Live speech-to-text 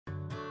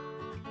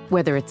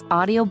Whether it's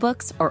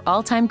audiobooks or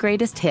all-time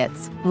greatest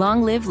hits,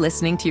 long live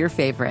listening to your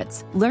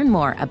favorites. Learn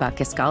more about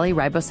Kisqali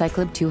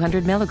Ribociclib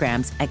 200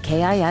 milligrams at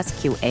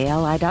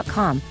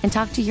KISQALI.com and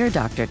talk to your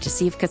doctor to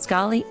see if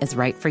Kisqali is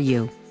right for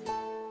you.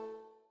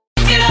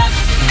 Get up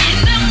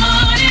in the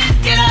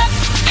morning. Get up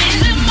in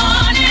the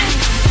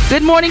morning.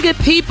 Good morning, good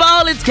people.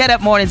 It's Get Up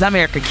Mornings. I'm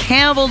Erica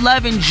Campbell,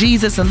 loving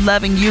Jesus and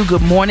loving you.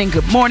 Good morning,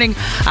 good morning.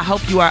 I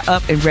hope you are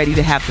up and ready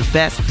to have the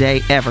best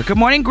day ever. Good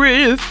morning,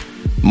 Griff.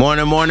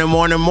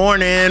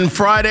 Morning.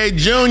 Friday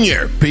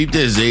Junior. Peep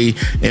this, Z.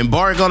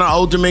 Embark on an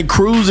ultimate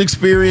cruise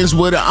experience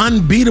with an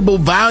unbeatable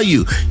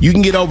value. You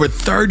can get over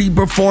 30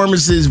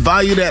 performances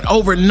valued at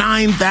over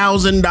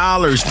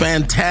 $9,000.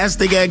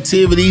 Fantastic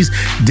activities,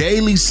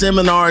 daily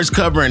seminars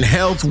covering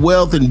health,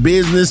 wealth, and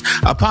business,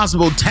 a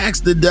possible tax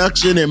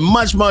deduction, and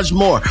much, much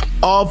more.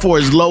 All for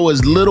as low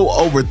as little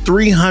over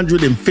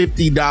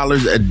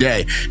 $350 a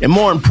day. And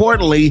more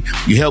importantly,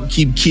 you help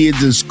keep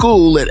kids in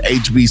school at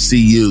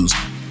HBCUs.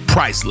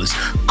 Priceless.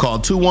 Call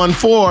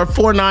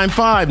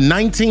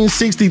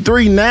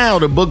 214-495-1963 now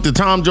to book the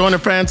Tom Joyner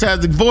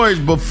Fantastic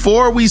Voyage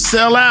before we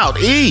sell out.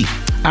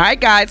 All right,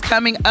 guys,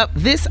 coming up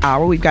this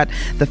hour, we've got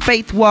the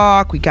Faith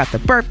Walk, we got the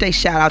birthday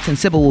shout-outs, and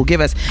Sybil will give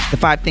us the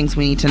 5 things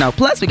we need to know.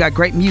 Plus, we got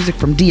great music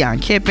from Dion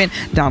Kippen,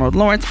 Donald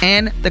Lawrence,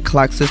 and the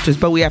Clark Sisters.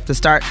 But we have to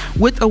start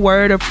with a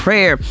word of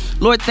prayer.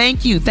 Lord,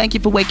 thank you. Thank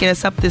you for waking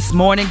us up this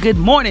morning. Good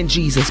morning,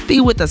 Jesus.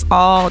 Be with us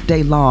all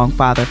day long,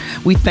 Father.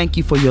 We thank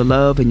you for your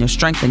love and your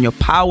strength and your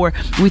power.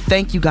 We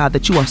thank you, God,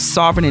 that you are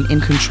sovereign and in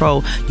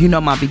control. You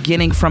know my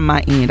beginning from my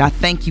end. I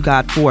thank you,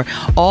 God, for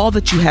all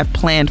that you have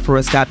planned for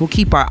us, God. We'll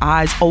keep our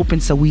eyes open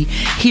so we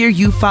hear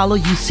you, follow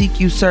you,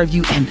 seek you, serve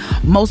you, and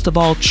most of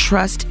all,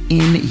 trust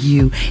in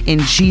you. In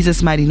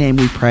Jesus' mighty name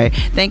we pray.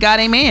 Thank God,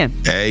 amen.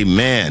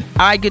 Amen.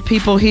 All right, good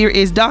people, here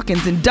is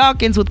Dawkins, and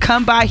Dawkins would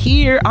come by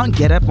here on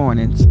Get Up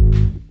Mornings.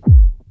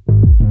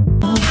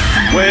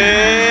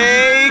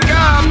 Wake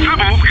up!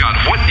 Sybil's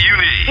got what you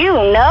need. You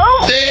know?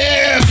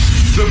 There.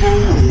 Sybil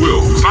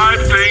Wilkes. 5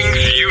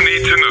 things you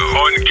need to know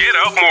on Get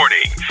Up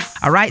Mornings.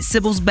 All right,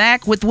 Sybil's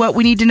back with what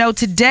we need to know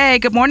today.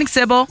 Good morning,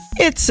 Sybil.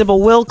 It's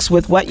Sybil Wilkes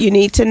with what you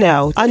need to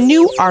know. A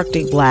new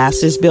Arctic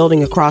blast is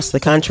building across the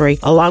country,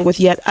 along with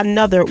yet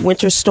another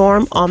winter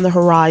storm on the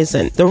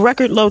horizon. The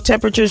record low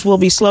temperatures will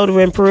be slow to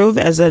improve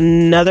as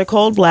another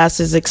cold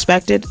blast is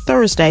expected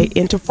Thursday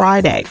into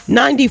Friday.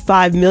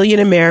 95 million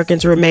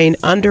Americans remain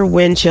under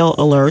wind chill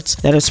alerts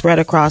that have spread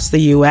across the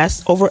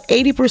U.S. Over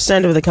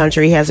 80% of the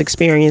country has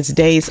experienced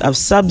days of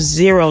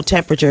sub-zero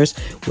temperatures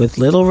with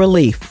little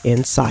relief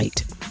in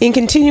sight. In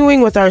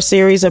continuing with our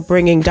series of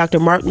bringing Dr.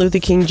 Martin Luther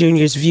King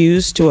Jr.'s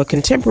views to a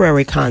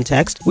contemporary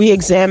context, we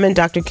examine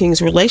Dr.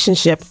 King's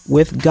relationship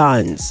with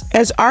guns.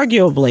 As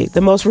arguably the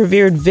most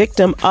revered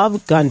victim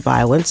of gun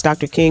violence,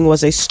 Dr. King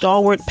was a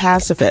stalwart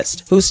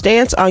pacifist whose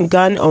stance on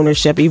gun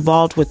ownership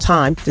evolved with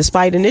time,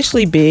 despite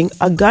initially being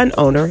a gun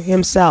owner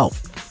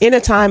himself. In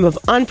a time of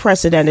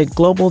unprecedented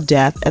global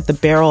death at the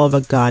barrel of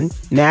a gun,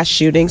 mass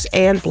shootings,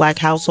 and black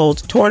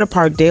households torn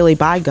apart daily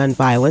by gun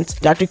violence,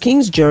 Dr.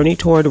 King's journey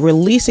toward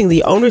releasing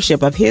the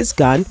ownership of his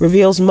gun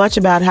reveals much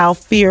about how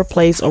fear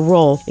plays a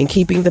role in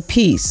keeping the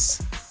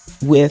peace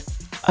with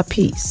a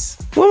peace.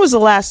 When was the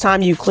last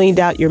time you cleaned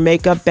out your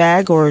makeup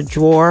bag or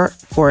drawer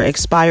for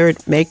expired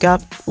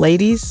makeup,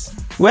 ladies?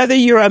 Whether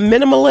you're a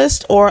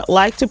minimalist or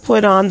like to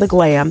put on the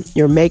glam,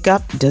 your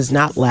makeup does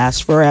not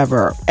last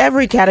forever.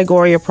 Every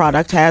category of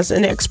product has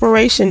an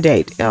expiration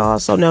date,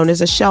 also known as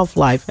a shelf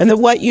life. And the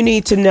What You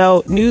Need to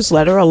Know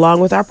newsletter,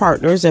 along with our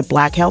partners at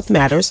Black Health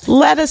Matters,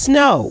 let us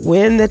know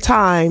when the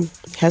time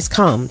has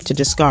come to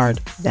discard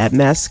that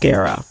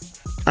mascara.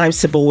 I'm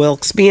Sybil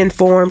Wilkes. Be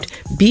informed,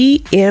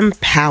 be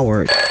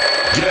empowered.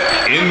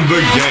 Get in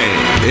the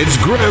game. It's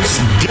Griff's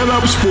Get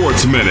Up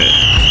Sports Minute.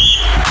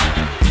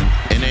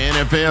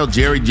 NFL,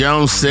 Jerry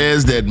Jones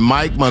says that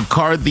Mike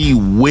McCarthy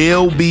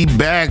will be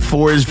back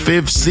for his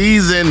 5th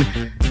season.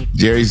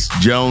 Jerry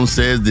Jones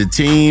says the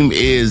team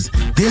is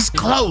this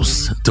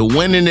close to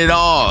winning it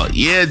all.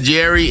 Yeah,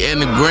 Jerry,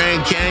 and the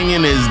Grand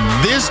Canyon is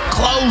this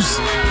close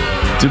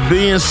to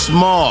being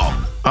small.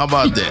 How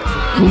about that?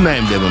 Who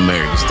named them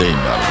American team,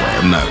 by the way?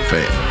 I'm not a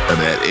fan of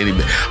that.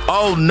 Anybody?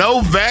 Oh,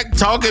 Novak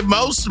talking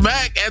most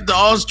smack at the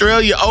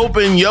Australia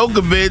Open.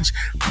 Djokovic,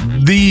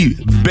 the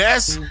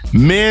best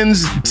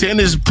men's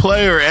tennis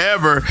player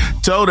ever,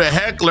 told a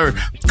heckler,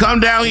 come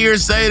down here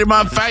and say it in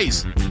my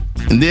face.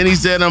 And then he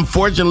said,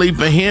 unfortunately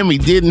for him, he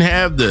didn't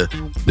have the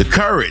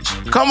courage.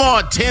 Come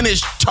on,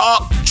 tennis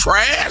talk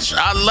trash.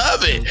 I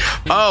love it.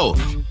 Oh,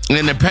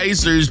 and the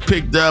Pacers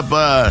picked up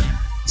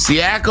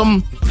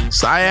Siakam,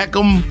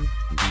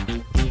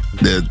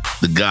 the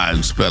guy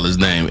who spelled his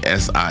name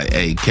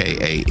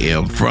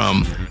Siakam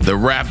from the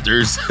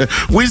Raptors.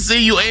 We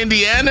see you,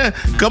 Indiana.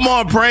 Come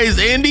on, praise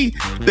Indy.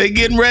 They're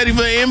getting ready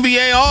for the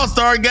NBA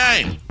All-Star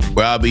game,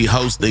 where I'll be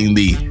hosting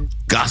the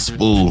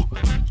Gospel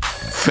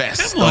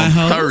Fest on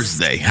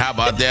Thursday. How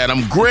about that?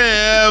 I'm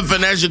Griff,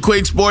 and that's your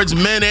Quick Sports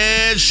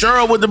Minute.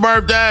 Cheryl with the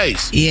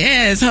birthdays.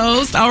 Yes,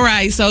 host. All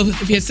right. So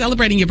if you're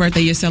celebrating your birthday,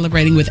 you're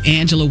celebrating with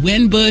Angela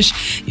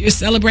Winbush. You're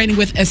celebrating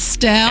with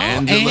Estelle.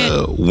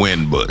 Angela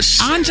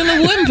Winbush.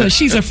 Angela Winbush.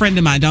 She's a friend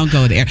of mine. Don't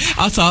go there.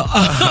 Also,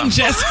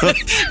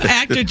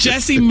 actor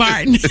Jesse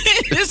Martin.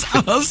 It's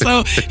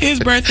also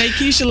his birthday.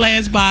 Keisha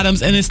Lance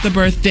Bottoms, and it's the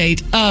birth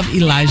date of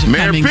Elijah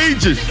Mary Cummings.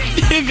 Peaches.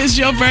 If it's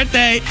your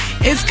birthday,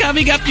 it's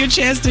coming up. Your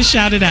chance to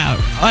shout it out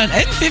in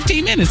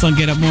 15 minutes on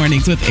Get Up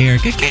Mornings with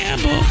Erica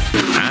Campbell.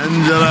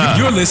 Angela.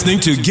 You're listening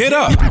to Get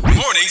Up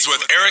Mornings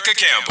with Erica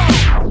Campbell.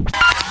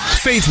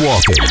 Faith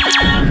Walking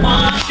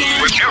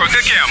with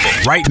Erica Campbell.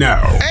 Right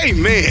now.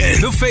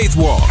 Amen. The Faith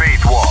Walk.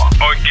 Faith Walk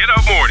on Get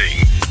Up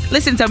Morning.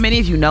 Listen, so many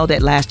of you know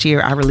that last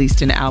year I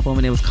released an album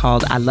and it was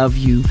called I Love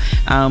You.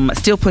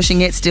 Still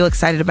pushing it, still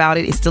excited about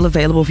it. It's still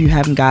available if you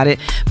haven't got it.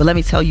 But let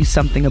me tell you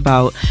something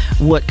about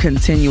what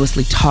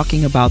continuously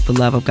talking about the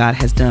love of God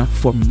has done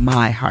for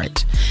my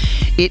heart.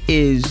 It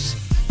is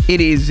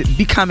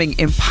becoming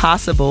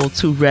impossible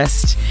to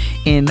rest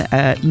in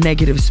a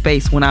negative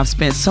space when I've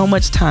spent so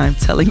much time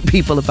telling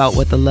people about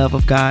what the love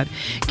of God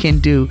can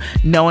do,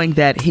 knowing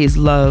that his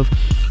love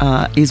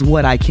is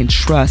what I can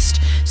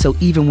trust. So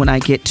even when I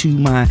get to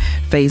my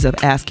phase of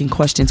asking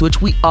questions,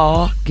 which we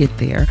all get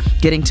there,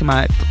 getting to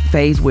my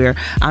phase where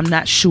I'm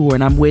not sure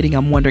and I'm waiting,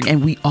 I'm wondering,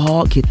 and we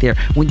all get there.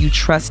 When you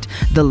trust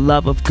the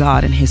love of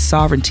God and his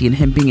sovereignty and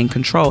him being in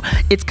control,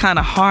 it's kind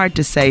of hard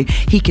to say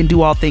he can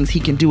do all things, he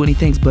can do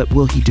anything, but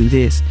will he do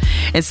this?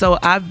 And so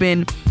I've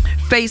been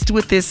faced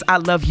with this I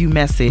love you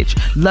message,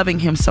 loving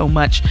him so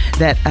much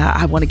that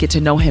I want to get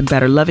to know him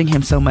better, loving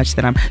him so much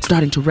that I'm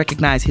starting to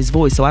recognize his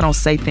voice. So I don't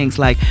say things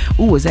like,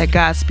 ooh, is that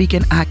God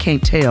speaking? I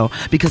can't tell,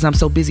 because I'm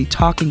so busy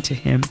talking to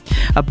him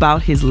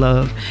about his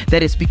love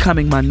that it's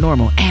becoming my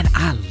normal, and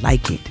I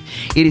like it.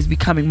 It is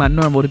becoming my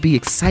normal to be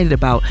excited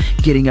about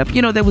getting up.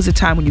 You know, there was a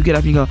time when you get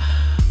up and you go,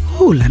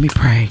 ooh, let me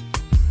pray.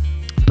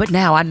 But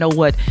now I know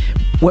what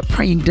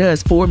praying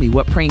does for me,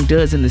 what praying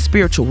does in the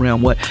spiritual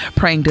realm, what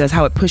praying does,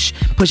 how it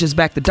pushes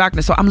back the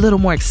darkness. So I'm a little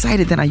more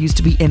excited than I used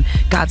to be, and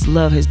God's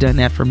love has done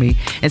that for me.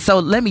 And so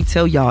let me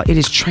tell y'all, it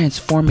is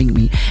transforming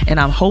me, and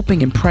I'm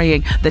hoping and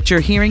praying that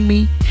you're hearing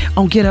me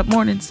on Get Up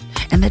Mornings,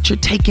 and that you're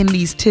taking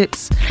these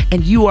tips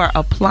and you are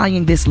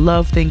applying this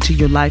love thing to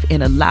your life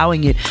and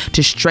allowing it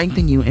to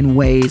strengthen you in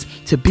ways,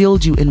 to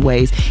build you in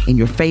ways, in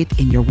your faith,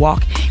 in your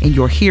walk, in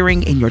your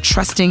hearing, in your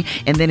trusting,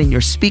 and then in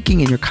your speaking,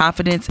 in your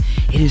confidence.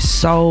 It is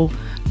so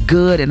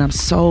good, and I'm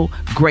so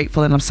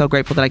grateful, and I'm so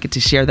grateful that I get to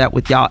share that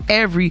with y'all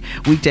every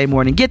weekday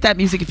morning. Get that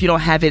music if you don't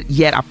have it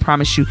yet. I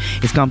promise you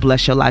it's gonna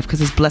bless your life, because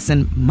it's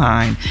blessing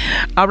mine.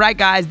 All right,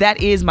 guys,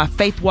 that is my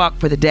faith walk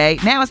for the day.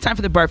 Now it's time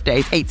for the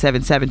birthdays.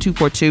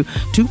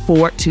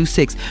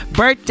 877-242-2426.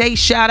 Birthday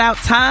shout out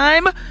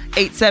time.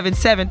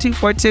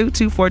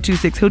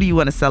 877-242-2426. Who do you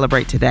want to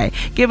celebrate today?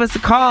 Give us a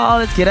call.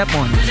 Let's Get Up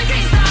Morning.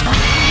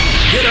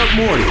 Get Up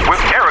Morning with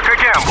Erica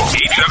Campbell.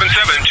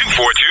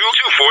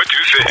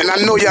 877-242-2426. And I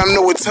know y'all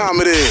know what time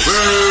it is.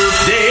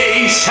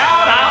 Birthday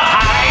shout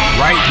out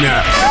time. Right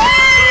now.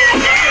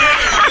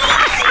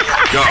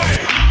 Go.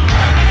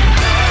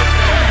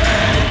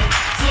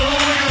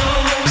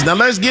 Now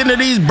let's get into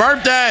these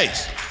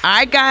birthdays. All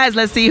right, guys,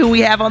 let's see who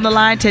we have on the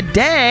line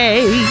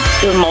today.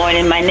 Good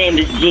morning. My name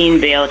is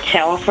Jean Bell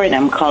Telford.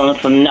 I'm calling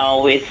from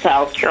Norway,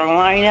 South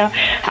Carolina.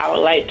 I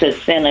would like to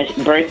send a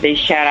birthday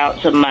shout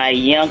out to my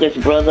youngest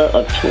brother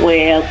of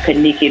 12,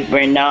 Kaniki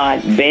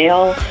Bernard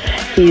Bell.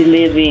 He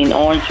lives in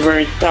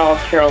Orangeburg,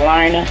 South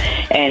Carolina,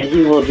 and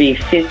he will be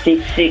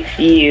 56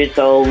 years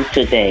old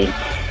today.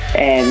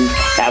 And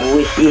I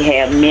wish he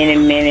had many,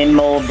 many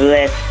more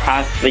blessed,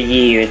 prosper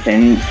years.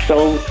 And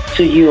so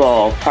to you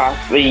all,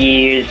 prosper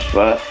years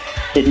for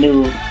the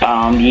new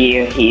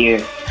year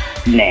here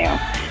now.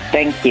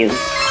 Thank you.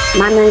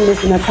 My name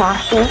is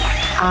Natasha.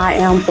 I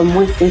am from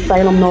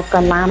Winston-Salem, North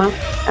Carolina,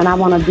 and I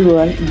want to do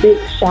a big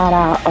shout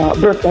out,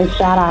 birthday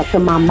shout out to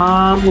my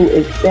mom, who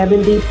is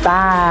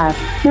 75.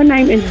 Her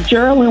name is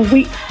Jekayln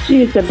Weeks.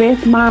 She is the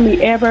best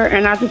mommy ever,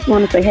 and I just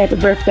want to say happy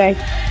birthday.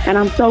 And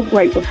I'm so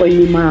grateful for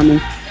you,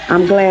 Mommy.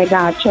 I'm glad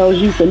God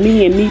chose you for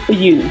me and me for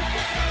you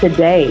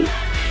today.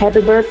 Happy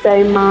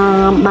birthday,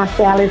 Mom, my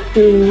Sally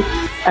Sue,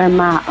 and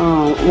my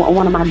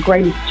one of my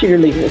greatest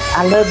cheerleaders.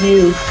 I love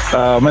you.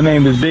 My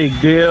name is Big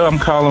Deal. I'm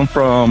calling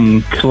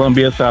from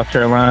Columbia, South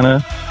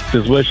Carolina.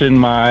 Just wishing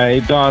my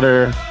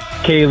daughter,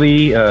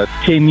 Kaylee, a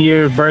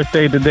 10-year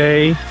birthday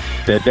today.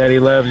 That Daddy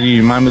loves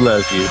you, Mommy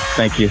loves you.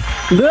 Thank you.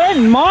 Good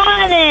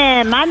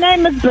morning. My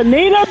name is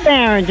Benita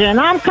Barringer, and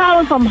I'm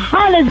calling from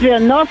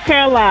Huntersville, North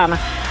Carolina.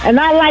 And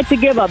I'd like to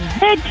give a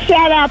big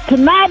shout out to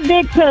my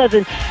big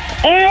cousin,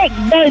 Eric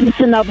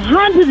Davidson of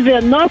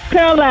Huntersville, North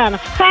Carolina.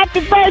 Happy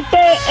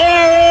birthday,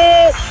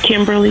 Eric!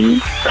 Kimberly,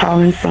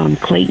 calling from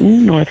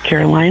Clayton, North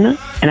Carolina.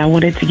 And I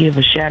wanted to give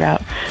a shout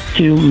out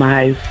to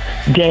my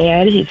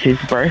dad. It's his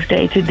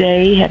birthday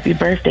today. Happy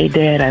birthday,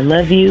 Dad. I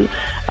love you.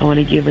 I want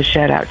to give a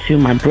shout out to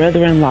my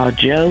brother-in-law,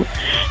 Joe.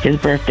 His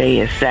birthday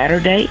is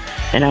Saturday.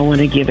 And I want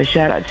to give a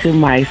shout out to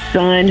my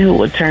son who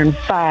will turn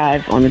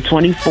 5 on the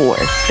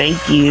 24th.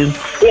 Thank you.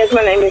 Yes,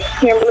 my name is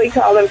Kimberly,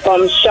 calling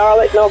from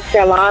Charlotte, North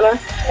Carolina.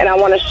 And I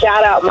want to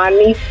shout out my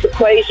niece,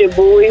 Equasia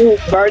Bowie,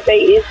 whose birthday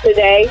is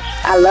today.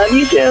 I love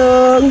you,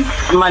 Jug.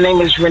 My name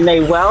is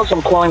Renee Wells.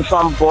 I'm calling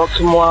from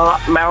Baltimore,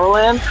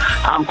 Maryland.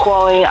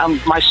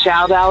 My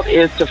shout out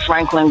is to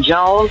Franklin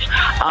Jones.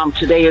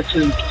 Today is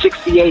his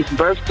 68th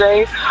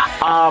birthday.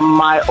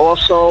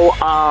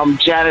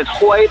 Janet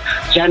Hoyt,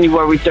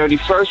 January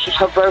 31st is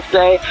her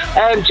birthday.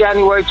 And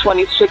January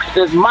 26th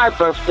is my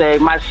birthday,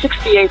 my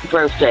 68th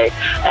birthday.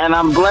 And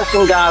I'm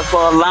blessing God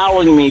for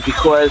allowing me,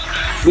 because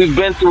we've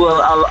been through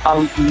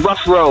a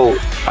rough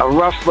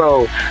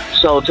road.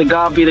 So to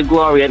God be the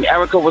glory. And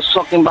Erica was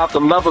talking about the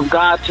love of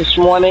God this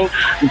morning.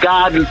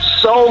 God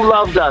so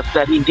loved us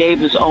that he gave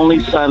his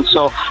only son.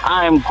 So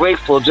I am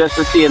grateful just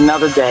to see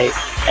another day.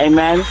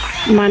 Amen.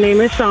 My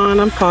name is Sean.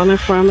 I'm calling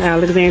from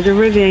Alexandria,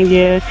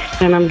 Virginia,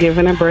 and I'm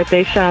giving a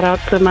birthday shout out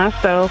to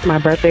myself. My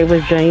birthday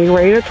was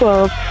January the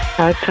 12th.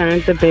 I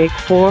turned the big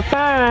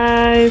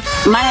 45.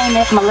 My name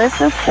is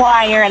Melissa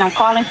Squire, and I'm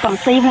calling from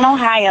Cleveland,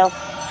 Ohio,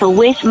 to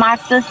wish my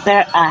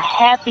sister a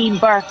happy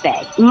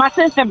birthday. My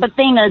sister,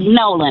 Bethina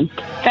Nolan.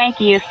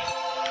 Thank you.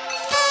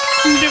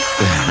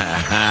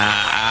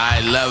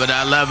 I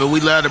love it. We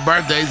love the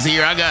birthdays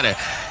here. I got to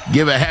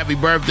give a happy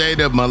birthday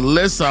to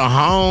Melissa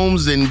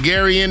Holmes in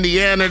Gary,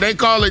 Indiana. They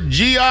call it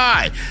GI.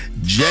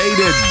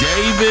 Jada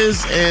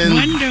Davis and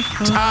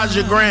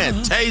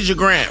Tasia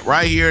Grant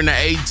right here in the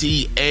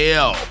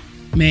ATL.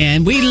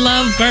 Man, we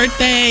love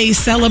birthdays,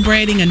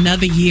 celebrating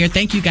another year.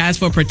 Thank you guys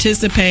for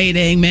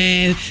participating,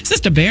 man.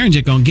 Sister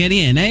Behringer gonna get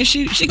in, eh?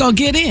 She gonna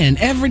get in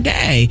every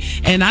day,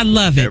 and I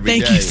love it.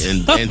 Thank you.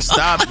 And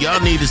stop,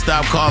 y'all need to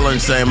stop calling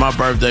and saying my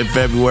birthday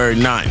February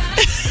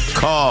 9th.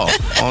 Call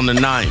on the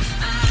 9th.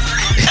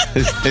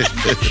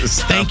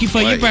 Thank you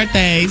for your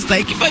birthdays.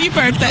 Thank you for your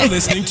birthday. You're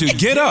listening to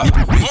Get Up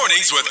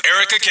Mornings with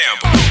Erica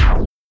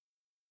Campbell.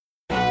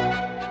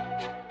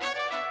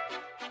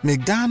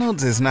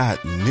 McDonald's is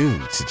not new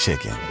to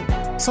chicken.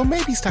 So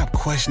maybe stop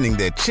questioning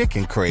their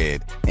chicken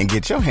cred and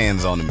get your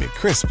hands on the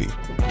McCrispy.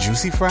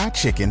 Juicy fried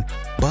chicken,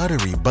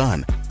 buttery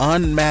bun,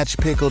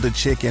 unmatched pickle to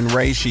chicken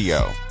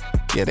ratio.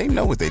 Yeah, they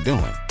know what they're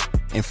doing.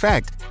 In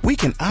fact, we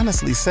can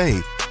honestly say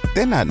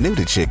they're not new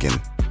to chicken,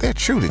 they're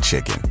true to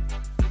chicken.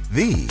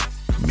 The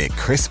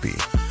McCrispy.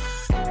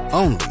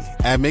 Only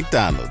at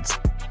McDonald's.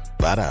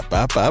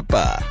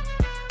 Ba-da-ba-ba-ba.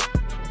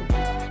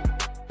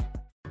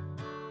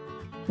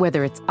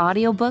 Whether it's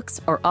audiobooks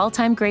or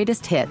all-time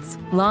greatest hits,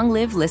 long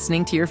live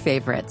listening to your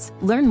favorites.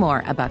 Learn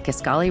more about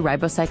Kisqali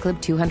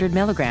Ribociclib 200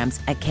 milligrams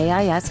at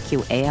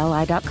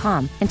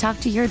KISQALI.com and talk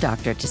to your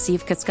doctor to see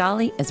if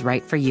Kisqali is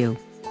right for you.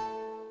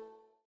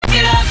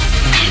 Get up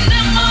in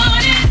the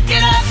morning.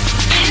 Get up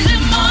in the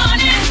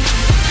morning.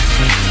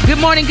 Good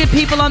morning, good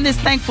people, on this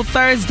thankful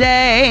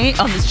Thursday,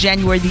 on this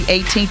January the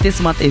 18th. This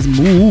month is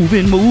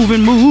moving.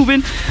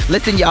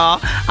 Listen,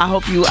 y'all, I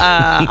hope you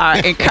are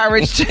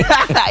encouraged.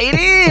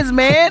 It is,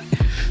 man.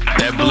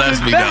 That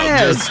blessed me, though.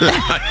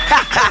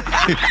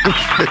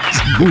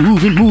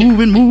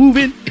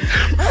 Moving.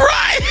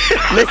 Right.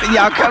 Listen,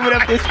 y'all, coming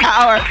up this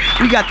hour,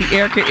 we got the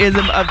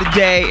Erica-ism of the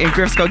day, and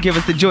Griff's gonna give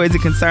us the joys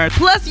and concerns.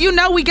 Plus, you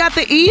know, we got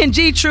the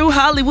E&G True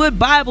Hollywood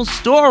Bible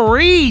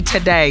Story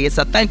today. It's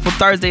a thankful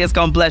Thursday. It's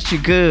gonna bless you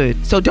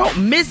good. So don't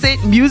miss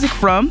it. Music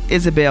from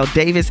Isabel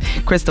Davis,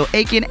 Crystal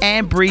Aiken,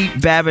 and Bree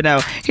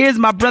Babineau. Here's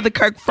my brother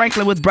Kirk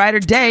Franklin with Brighter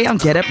Day on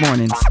Get Up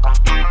Mornings.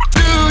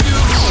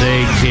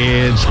 Say,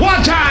 kids,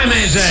 what time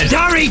is it?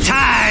 Story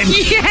time!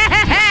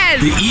 Yes!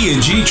 The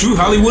E&G True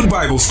Hollywood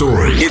Bible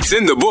Story. It's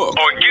in the book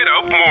on Get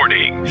Up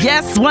Morning.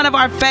 Yes, one of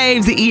our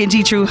faves, the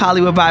E&G True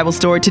Hollywood Bible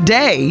Story.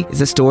 Today is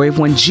a story of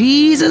when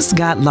Jesus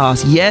got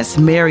lost. Yes,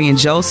 Mary and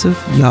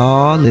Joseph.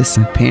 Y'all,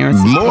 listen,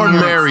 parents. More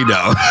Mary,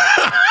 though.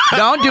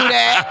 Don't do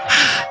that.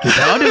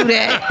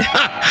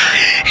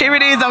 Here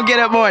it is on Get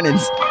Up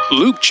Mornings.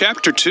 Luke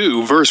chapter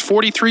 2, verse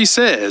 43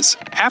 says,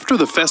 "After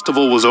the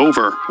festival was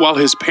over, while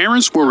his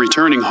parents were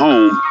returning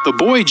home, the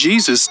boy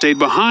Jesus stayed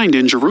behind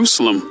in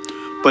Jerusalem,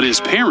 but his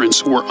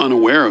parents were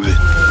unaware of it."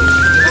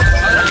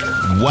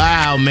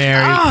 Wow,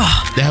 Mary.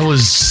 That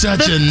was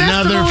such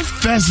another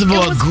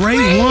festival, a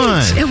great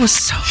one. It was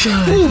so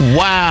good. Ooh,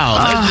 wow.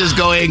 Let's just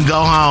go ahead and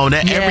go home.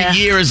 Every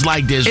year is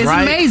like this,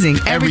 right? It's amazing.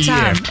 Every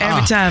time. Year.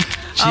 Every time.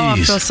 Geez. Oh,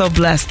 I feel so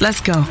blessed. Let's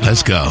go.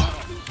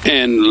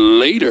 And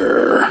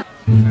later.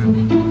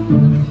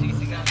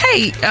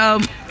 Hey,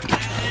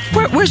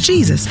 where's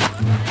Jesus?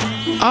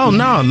 Oh,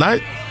 no.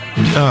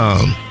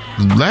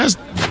 Where's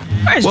Jesus?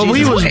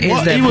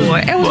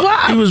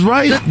 He was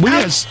right.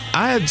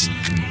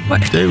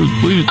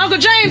 Uncle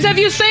James, have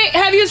you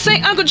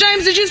seen Uncle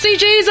James? Did you see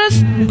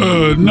Jesus?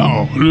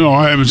 No,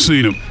 I haven't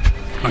seen him.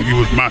 Like it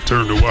was my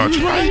turn to watch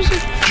him. Right.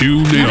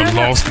 June and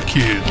lost the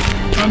kid.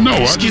 I know.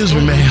 Excuse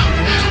me,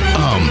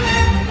 ma'am.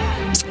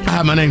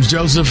 Hi, my name's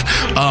Joseph.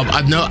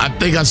 I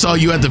think I saw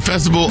you at the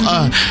festival.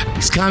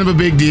 It's kind of a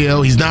big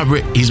deal. He's not.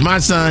 He's my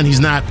son. He's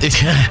not.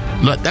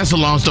 Look, that's a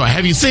long story.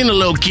 Have you seen a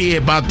little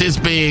kid about this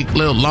big,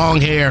 little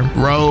long hair,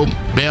 robe,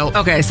 belt?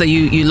 Okay, so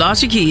you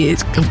lost your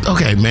kids.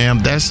 Okay,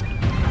 ma'am.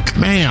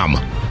 Ma'am.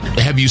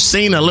 Have you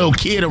seen a little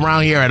kid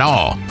around here at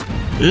all?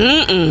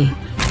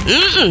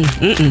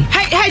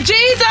 Hey,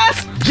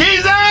 Jesus!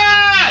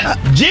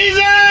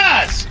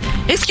 Jesus!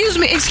 Excuse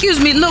me,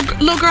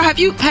 little girl. Have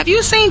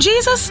you seen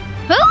Jesus?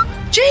 Who?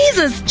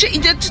 Jesus,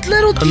 just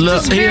little,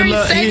 just very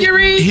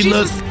savoury. He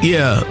looked,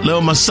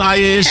 little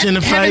Messiah-ish in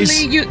the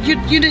face. You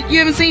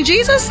haven't seen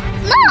Jesus?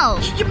 No.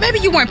 Maybe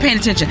you weren't paying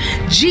attention.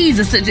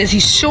 Jesus,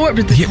 he's short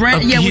with the he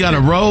got a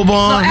robe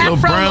on, little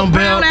brown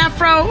belt. Brown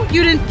afro.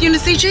 You didn't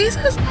see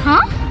Jesus?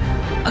 Huh?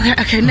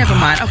 Okay, never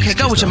mind. Okay,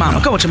 go with your mama.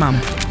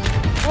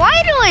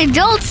 Why do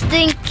adults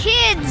think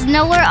kids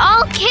know where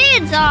all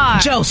kids are?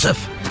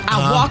 Joseph,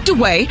 I walked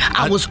away.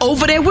 I was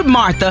over there with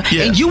Martha,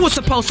 and you were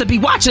supposed to be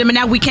watching him, and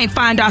now we can't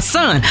find our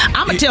son.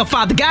 I'm going to tell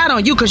Father God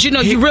on you because,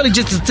 you really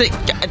just...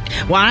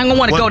 Well, I ain't going to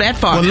want to go that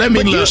far. Well,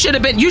 but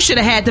you should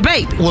have had the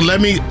baby. Well,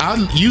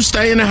 you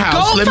stay in the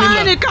house. Go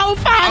find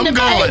the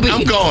baby.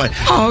 I'm going.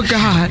 Oh,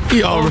 God.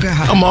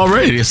 I'm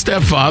already a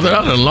stepfather.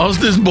 I done lost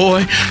this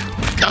boy.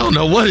 I don't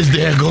know what his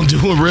dad gonna do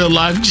in real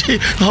life.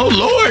 Oh,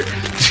 Lord.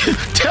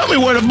 Tell me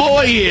where the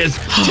boy is.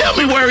 Tell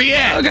me where he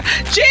at. Okay.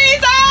 Jesus!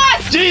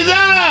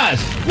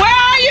 Where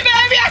are you,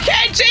 baby? I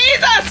can't.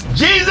 Jesus!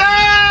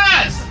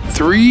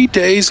 3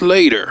 days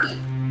later.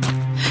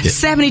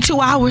 72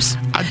 hours.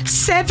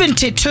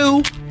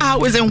 72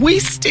 hours, and we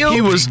still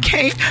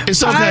can't.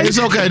 It's okay.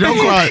 Don't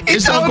cry.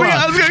 Don't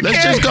cry.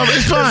 Let's just go.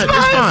 It's fine.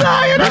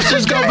 Let's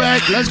just go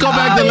back. Let's go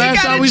back to the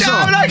last time we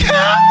saw him.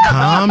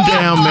 Calm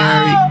down,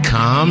 Mary.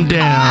 Calm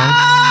down.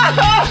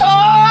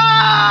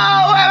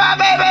 Where my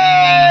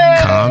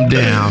baby? Calm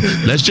down.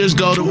 Let's just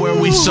go to where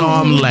we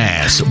saw him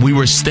last. We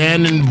were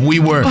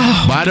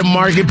by the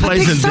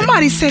marketplace. I think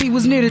somebody said he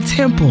was near the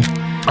temple.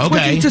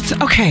 Okay.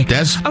 Okay.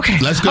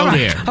 Let's go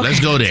there. Okay. Let's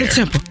go there. The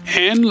temple.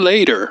 And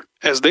later,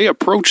 as they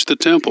approached the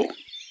temple.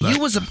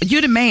 You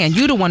the man.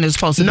 You the one that's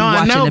supposed to be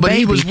watching the baby. No, I know, but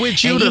he was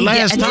with you the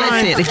last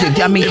time.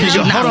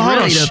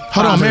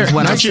 Hold on, Mary.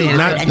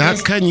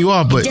 Not cutting you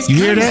off, but you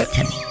hear that?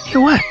 Hear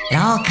what? It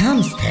all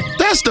comes to me.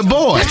 That's the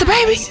boy. That's the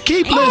baby?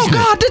 Keep Oh, listening.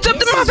 God,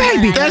 that's my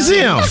baby. That's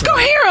him. Let's go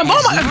hear him.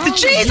 Oh, my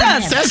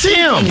Jesus. That's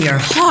him. In your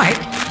heart,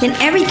 then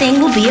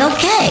everything will be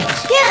okay.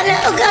 Yeah,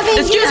 no, I mean,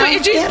 Excuse me,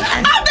 Jesus.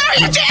 I'm there,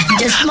 you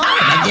Jesus. Just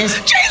smart.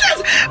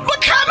 Jesus,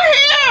 but come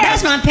here.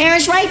 That's my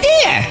parents right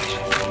there.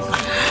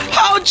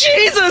 Oh,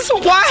 Jesus,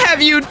 why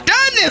have you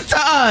done this to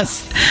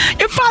us?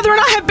 Your father and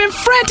I have been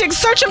frantic,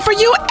 searching for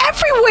you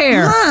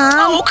everywhere.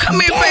 Mom, oh, come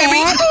here, Dad,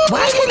 baby.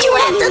 Why did you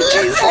have to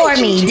look for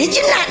me? Did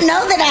you not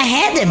know that I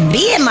had to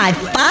be in my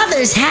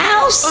father's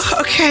house?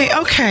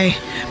 Okay.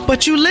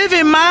 But you live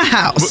in my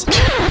house.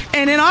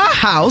 And in our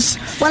house,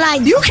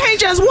 you can't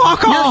just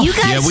walk off. You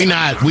guys,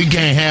 we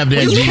can't have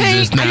that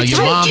Jesus now.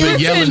 Your mom been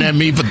yelling at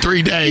me for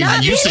 3 days,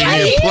 and you sitting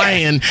here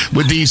playing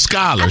with these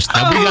scholars.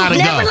 Now we gotta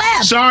go.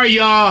 Left. Sorry,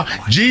 y'all.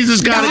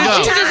 Jesus gotta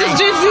go.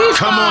 Jesus,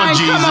 come on,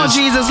 Jesus. Come on,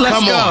 Jesus.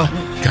 Let's go.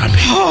 Got me.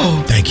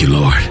 Thank you,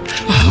 Lord.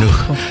 I knew.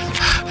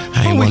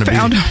 I didn't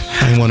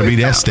want to be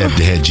that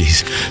stepdad,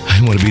 Jesus. I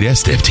didn't want to be that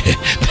stepdad.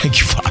 Thank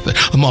you, Father.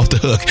 I'm off the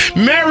hook.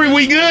 Mary,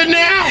 we good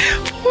now?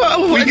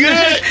 We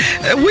good?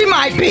 We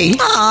might be.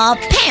 Aw,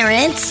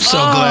 parents. So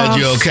glad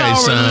you're okay,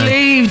 son.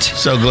 Relieved.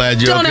 So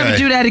glad you're Don't okay. ever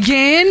do that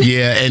again.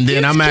 Yeah, and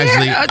then I'm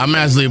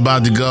actually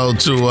about to go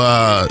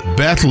to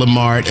Bethlehem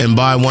Mart and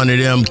buy one of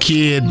them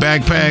kid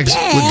backpacks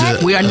with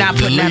the we are not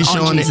putting that leash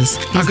on Jesus.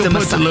 I could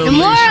put the little The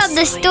moral leash. of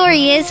the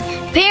story is,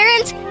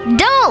 parents,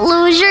 don't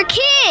lose your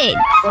kids.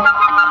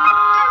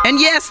 And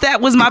yes,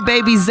 that was my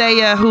baby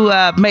Zaya who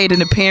made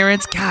an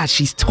appearance. God,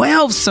 she's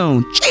 12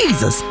 soon.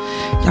 Jesus.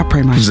 Y'all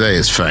pray my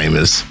Zaya's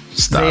famous.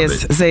 Stop it.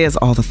 Zaya's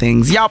all the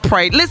things. Y'all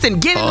pray. Listen,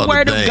 get in the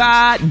Word of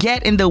God.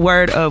 Get in the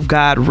Word of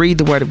God. Read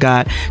the Word of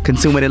God.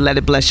 Consume it and let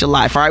it bless your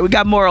life. All right, we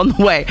got more on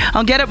the way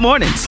on Get Up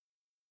Mornings.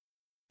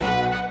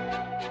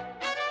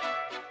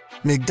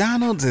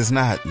 McDonald's is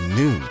not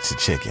new to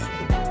chicken.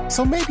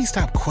 So maybe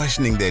stop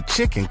questioning their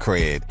chicken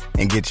cred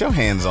and get your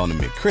hands on the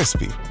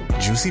McCrispy.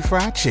 Juicy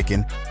fried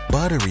chicken,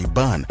 buttery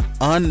bun,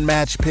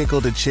 unmatched pickle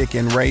to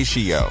chicken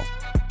ratio.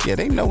 Yeah,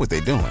 they know what they're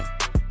doing.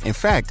 In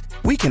fact,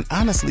 we can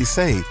honestly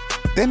say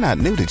they're not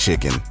new to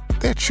chicken.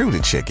 They're true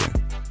to chicken.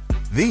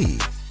 The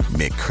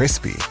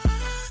McCrispy.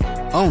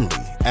 Only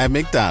at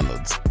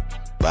McDonald's.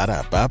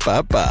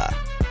 Ba-da-ba-ba-ba.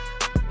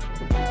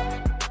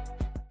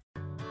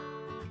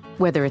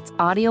 Whether it's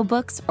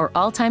audiobooks or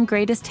all-time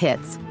greatest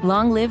hits,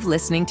 long live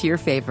listening to your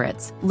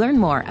favorites. Learn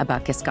more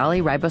about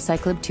Kisqali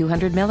Ribociclib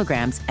 200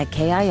 milligrams at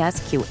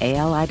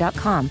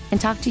KISQALI.com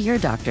and talk to your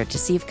doctor to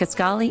see if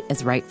Kisqali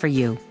is right for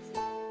you.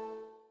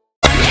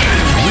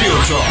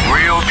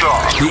 Real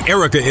talk. The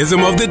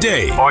Erica-ism of the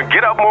day on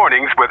Get Up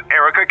Mornings with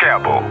Erica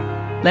Campbell.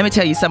 Let me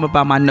tell you something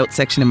about my note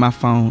section in my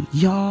phone.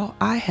 Y'all,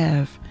 I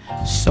have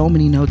so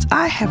many notes.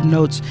 I have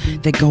notes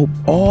that go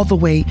all the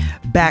way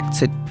back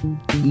to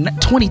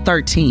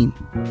 2013,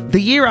 the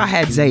year I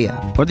had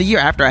Zaya, or the year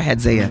after I had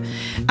Zaya.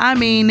 I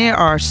mean, there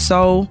are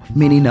so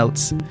many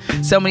notes,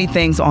 so many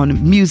things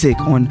on music,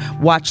 on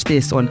watch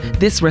this, on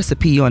this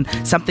recipe, on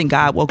something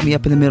God woke me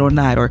up in the middle of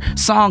the night, or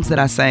songs that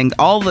I sang.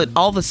 All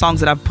the songs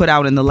that I've put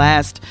out in the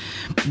last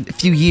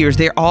few years,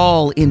 they're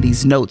all in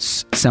these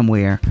notes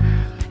somewhere.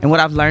 And what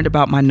I've learned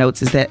about my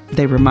notes is that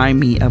they remind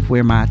me of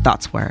where my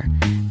thoughts were.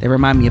 They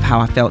remind me of how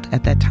I felt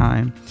at that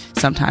time.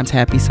 Sometimes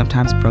happy,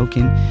 sometimes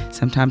broken,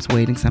 sometimes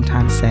waiting,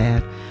 sometimes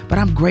sad. But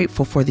I'm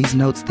grateful for these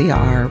notes. They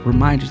are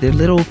reminders. They're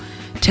little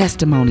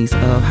testimonies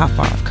of how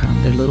far I've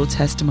come. They're little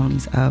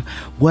testimonies of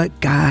what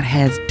God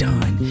has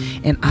done.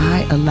 And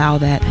I allow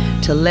that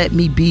to let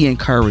me be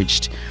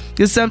encouraged.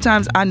 Because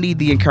sometimes I need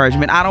the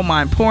encouragement. I don't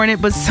mind pouring it,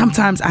 but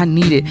sometimes I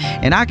need it.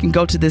 And I can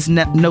go to this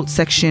note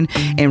section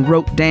and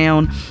wrote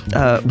down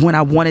when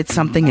I wanted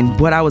something and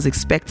what I was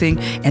expecting.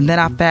 And then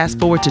I fast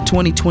forward to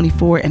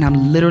 2024 and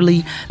I'm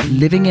literally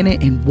living in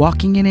it and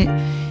walking in it.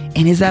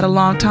 And is that a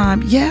long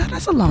time? Yeah,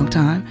 that's a long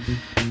time.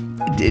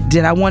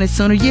 Did I want it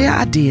sooner? Yeah,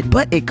 I did.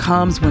 But it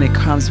comes when it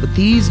comes. But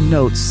these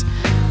notes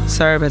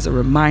serve as a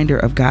reminder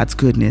of God's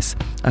goodness,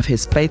 of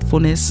his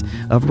faithfulness,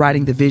 of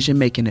writing the vision,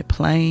 making it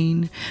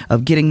plain,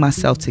 of getting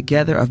myself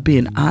together, of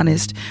being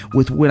honest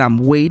with when I'm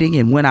waiting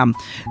and when I'm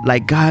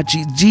like, God,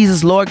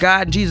 Jesus, Lord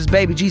God, Jesus,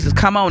 baby, Jesus,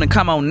 come on and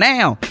come on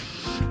now.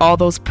 All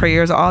those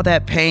prayers, all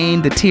that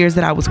pain, the tears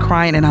that I was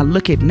crying, and I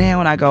look at now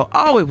and I go,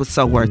 oh, it was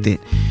so worth it.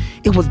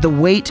 The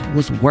weight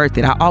was worth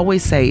it. I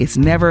always say it's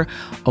never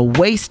a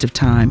waste of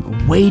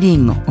time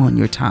waiting on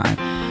your time.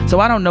 So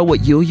I don't know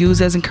what you'll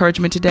use as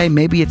encouragement today.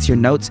 Maybe it's your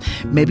notes.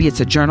 Maybe it's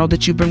a journal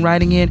that you've been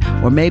writing in,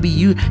 or maybe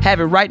you have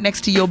it right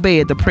next to your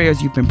bed, the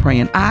prayers you've been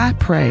praying. I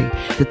pray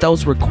that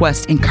those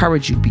requests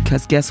encourage you,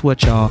 because guess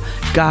what, y'all?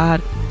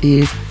 God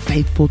is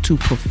faithful to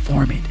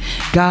perform it.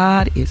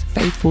 God is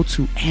faithful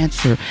to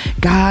answer.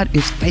 God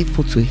is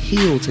faithful to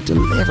heal, to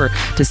deliver,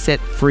 to set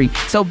free.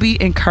 So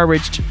be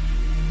encouraged.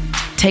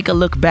 Take a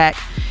look back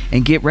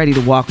and get ready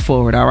to walk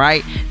forward, all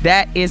right?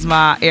 That is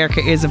my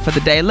Erica-ism for the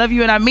day. Love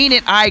you and I mean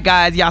it. All right,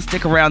 guys, y'all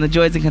stick around. The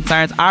Joys and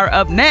Concerns are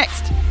up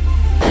next.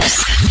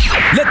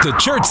 Let the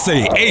church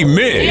say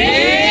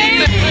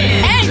amen.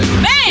 Amen.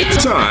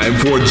 Time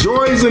for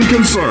Joys and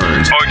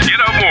Concerns on Get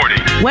Up Morning.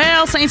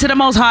 Well, saints of the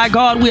Most High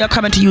God, we are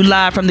coming to you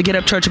live from the Get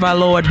Up Church of Our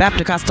Lord,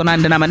 Baptist Gospel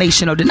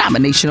Non-Denominational, AME,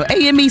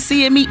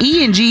 CME,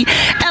 ENG,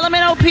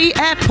 LMNOP,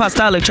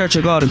 Apostolic Church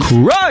of God in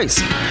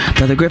Christ.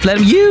 Brother Griff, let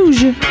him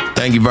use you.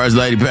 Thank you, First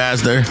Lady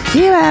Pastor.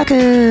 You're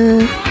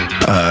welcome.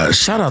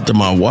 Shout out to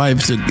my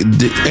wife.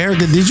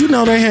 Erica, did you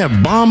know they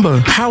have Bomber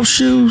house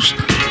shoes?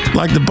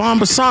 Like the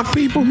Bomber sock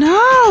people?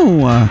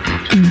 No.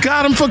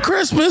 Got them for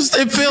Christmas.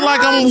 It feel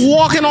like I'm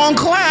walking on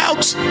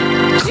clouds.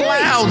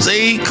 Clouds,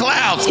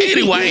 clouds.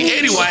 Anyway.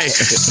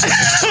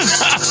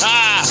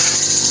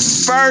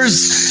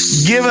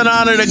 First, giving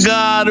honor to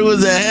God who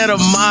is ahead of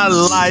my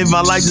life.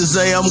 I like to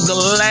say I'm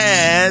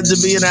glad to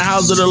be in the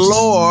house of the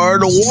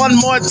Lord. One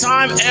more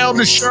time,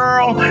 Elder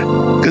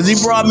Cheryl, because he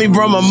brought me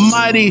from a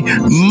mighty,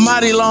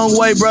 mighty long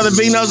way, Brother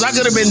Vinos. I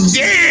could have been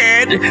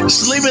dead,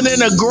 sleeping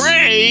in a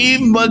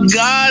grave, but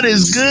God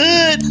is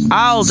good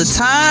all the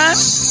time.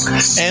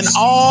 And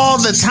all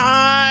the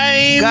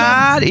time,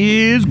 God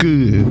is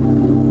good.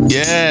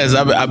 Yes,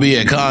 I be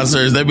at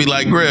concerts. They be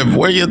like, Griff,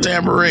 where your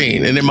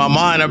tambourine? And in my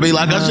mind, I be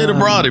like, I should have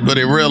brought it. But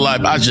in real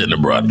life, I shouldn't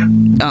have brought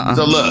it.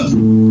 So look,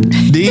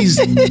 is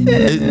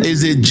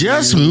it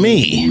just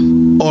me?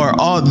 Or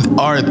are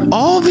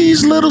all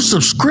these little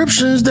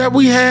subscriptions that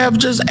we have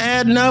just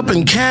adding up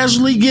and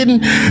casually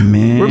getting?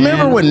 Man.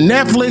 Remember when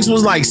Netflix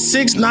was like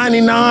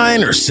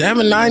 $6.99 or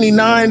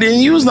 $7.99?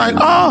 And you was like,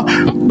 oh,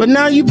 but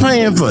now you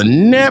paying for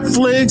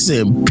Netflix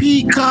and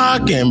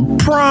Peacock and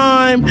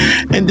Prime,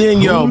 and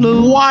then your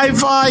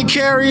Wi-Fi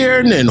carrier,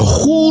 and then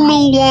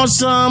Hulu wants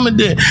some, and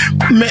then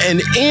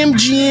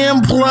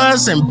MGM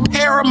Plus and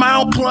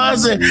Paramount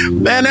Plus,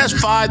 and man, that's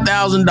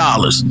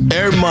 $5,000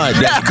 every month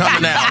that's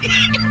coming out.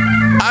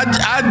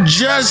 I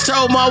just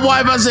told my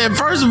wife, I said,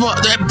 first of all,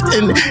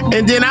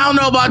 and then I don't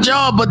know about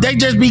y'all, but they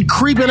just be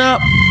creeping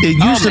up.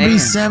 It used to be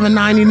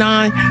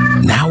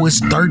 $7.99. Now it's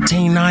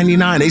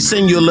 $13.99. They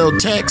send you a little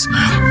text,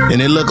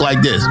 and it look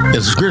like this.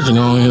 The subscription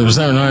only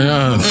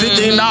 $7.99,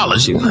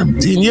 $15.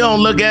 And you don't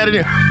look at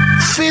it.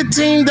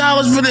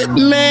 $15 for the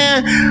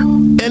man.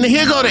 And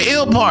here go the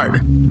ill part.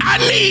 I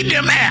need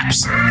them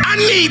apps. I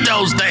need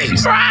those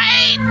things,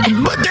 right?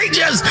 But they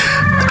just,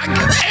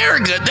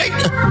 Erica, they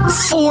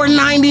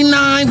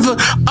 $4.99 for.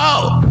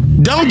 Oh,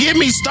 don't get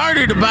me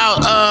started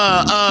about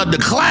the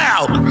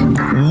cloud.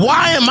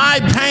 Why am I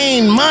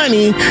paying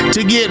money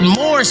to get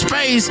more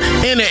space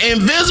in an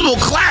invisible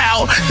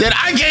cloud that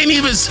I can't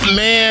even,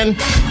 man,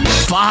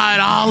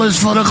 $5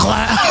 for the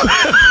cloud?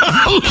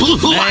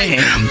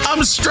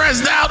 I'm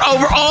stressed out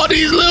over all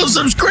these little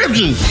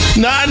subscriptions.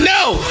 Now I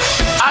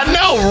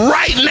know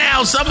right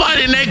now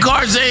somebody in their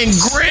car saying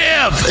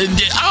Griff.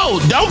 Oh,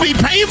 don't be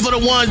paying for the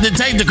ones that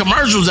take the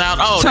commercials out.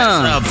 Oh,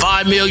 that's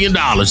 $5 million.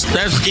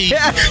 That's easy.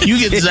 You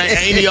get to say,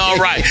 ain't he all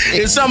right?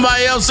 It's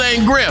somebody else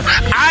saying Griff.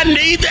 I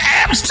need the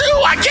apps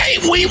too. I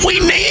can't. We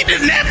need the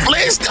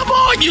Netflix. Come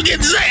on, you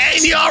get to say,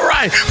 ain't he all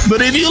right?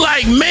 But if you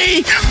like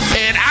me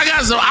and I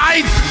got some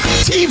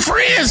IT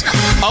friends,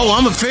 oh,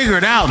 I'm gonna figure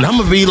it out. I'm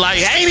gonna be like,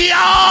 ain't he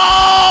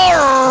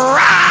all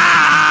right?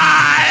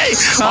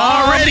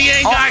 Already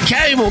ain't got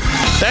cable.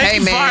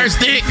 Thank you, Fire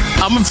Stick.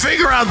 I'm gonna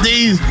figure out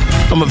these.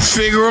 I'm gonna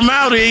figure them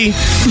out,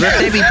 But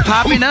they be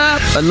popping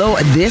up.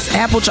 This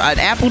Apple an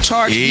Apple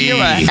charge here,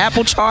 an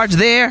Apple charge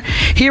there,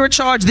 here a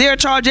charge, there a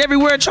charge,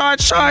 everywhere a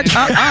charge. Charge.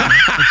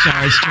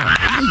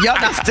 Y'all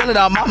not stealing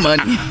all my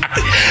money.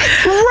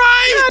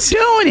 Right. Not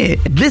doing it.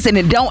 Listen,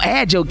 and don't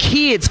add your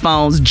kids'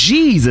 phones.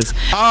 Jesus.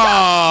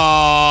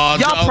 Oh,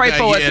 y'all pray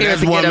for us here at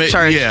the Get Up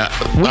Church. Yeah,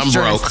 I'm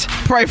broke.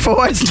 Pray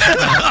for us.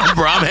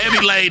 I'm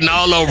heavy laden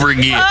all over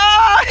again.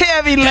 Oh,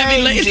 heavy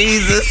laden,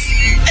 Jesus.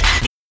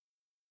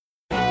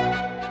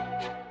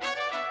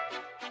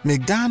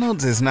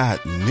 McDonald's is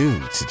not new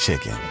to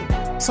chicken.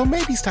 So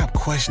maybe stop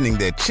questioning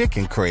their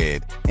chicken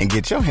cred and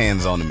get your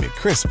hands on the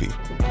McCrispy.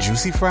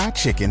 Juicy fried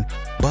chicken,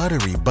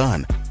 buttery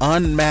bun,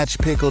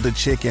 unmatched pickle to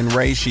chicken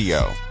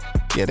ratio.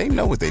 Yeah, they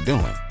know what they're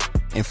doing.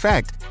 In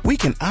fact, we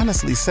can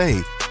honestly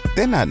say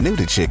they're not new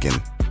to chicken.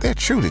 They're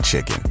true to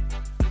chicken.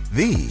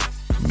 The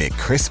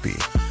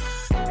McCrispy.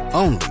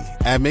 Only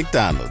at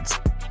McDonald's.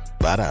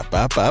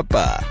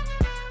 Ba-da-ba-ba-ba.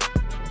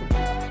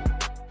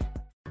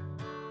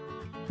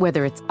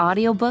 Whether it's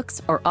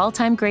audiobooks or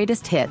all-time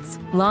greatest hits,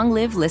 long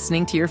live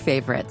listening to your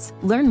favorites.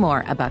 Learn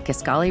more about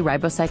Kisqali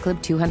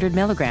Ribociclib 200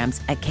 milligrams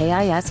at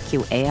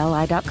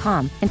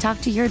KISQALI.com and talk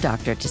to your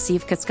doctor to see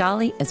if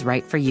Kisqali is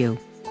right for you.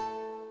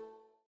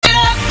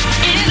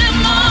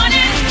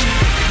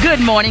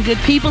 Good morning, good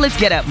people. It's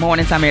Get Up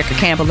Mornings. I'm Erica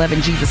Campbell,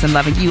 loving Jesus and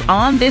loving you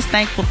on this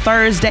thankful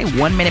Thursday,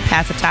 1 minute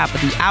past the top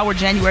of the hour,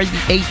 January the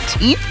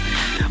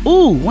 18th.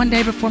 Ooh, one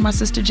day before my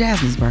sister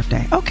Jasmine's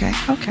birthday. Okay.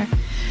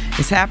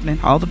 It's happening.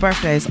 All the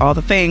birthdays, all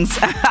the things.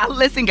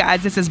 Listen,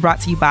 guys, this is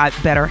brought to you by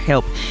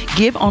BetterHelp.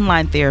 Give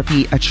online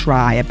therapy a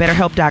try at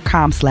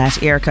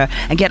BetterHelp.com/Erica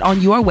and get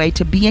on your way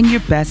to being your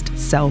best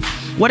self.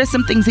 What are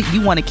some things that you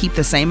want to keep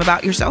the same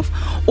about yourself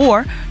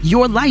or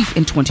your life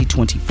in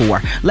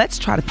 2024? Let's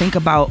try to think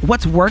about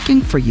what's working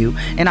for you.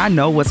 And I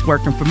know what's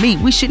working for me.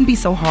 We shouldn't be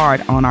so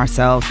hard on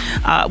ourselves.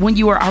 When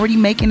you are already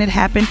making it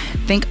happen,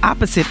 think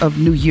opposite of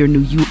new year,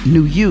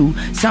 new you.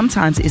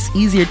 Sometimes it's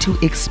easier to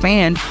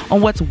expand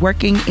on what's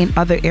working in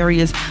other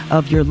areas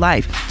of your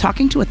life.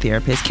 Talking to a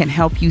therapist can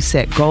help you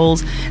set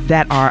goals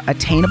that are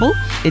attainable.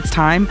 It's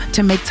time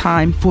to make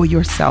time for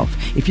yourself.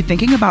 If you're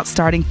thinking about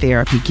starting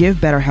therapy, give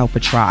BetterHelp a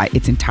try.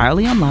 It's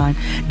entirely online,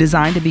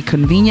 designed to be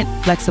convenient,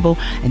 flexible,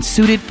 and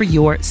suited for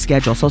your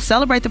schedule. So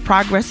celebrate the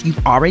progress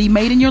you've already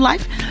made in your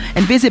life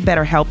and visit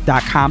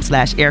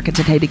BetterHelp.com/Erica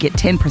today to get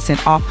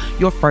 10% off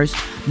your first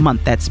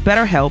month. That's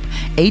BetterHelp,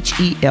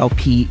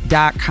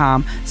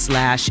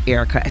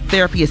 HELP.com/Erica.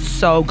 Therapy is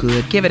so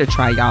good. Give it a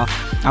try, y'all.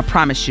 I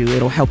promise you,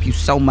 it'll help you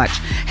so much.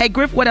 Hey,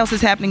 Griff, what else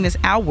is happening this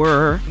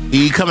hour?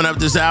 Coming up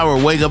this hour,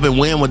 Wake Up and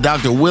Win with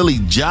Dr. Willie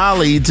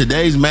Jolly.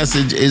 Today's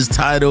message is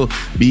titled,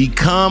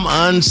 Become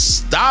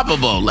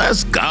Unstoppable.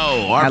 Let's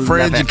go. Our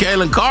friend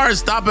Jekayln Carr is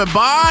stopping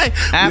by.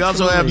 Absolutely. We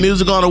also have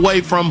music on the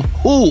way from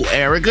who,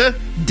 Erica?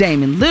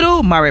 Damon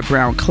Little, Murray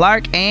Brown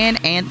Clark,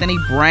 and Anthony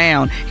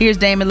Brown. Here's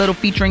Damon Little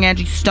featuring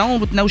Angie Stone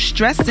with No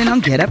Stressing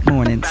on Get Up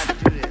Mornings.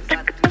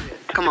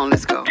 Come on,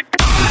 let's go.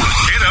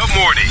 Get Up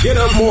Morning. Get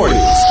Up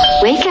Mornings.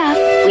 Wake up,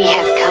 we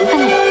have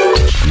company.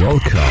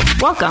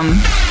 Welcome.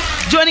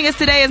 Joining us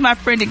today is my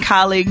friend and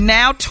colleague,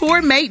 now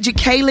tour mate,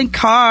 Jekayln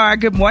Carr.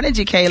 Good morning,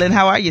 Jekayln.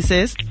 How are you,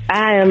 sis?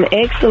 I am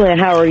excellent.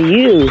 How are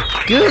you?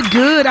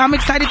 Good. I'm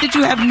excited that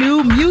you have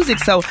new music.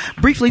 So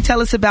briefly tell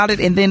us about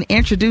it and then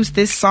introduce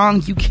this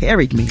song, You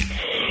Carried Me.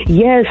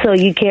 Yeah, so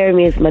You Carry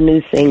Me is my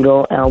new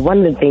single.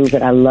 One of the things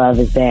that I love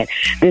is that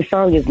this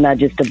song is not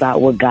just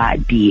about what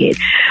God did,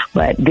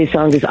 but this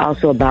song is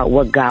also about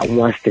what God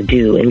wants to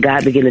do. And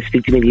God began to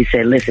speak to me and he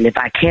said, listen, if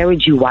I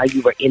carried you while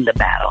you were in the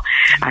battle,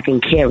 I can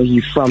carry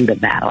you from the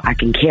battle. I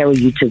can carry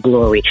you to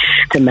glory,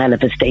 to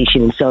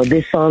manifestation. And so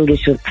this song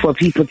is for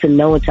people to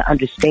know and to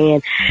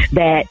understand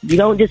that you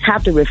don't just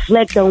have to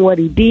reflect on what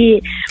he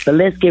did, but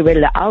let's get ready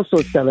to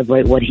also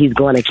celebrate what he's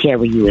going to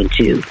carry you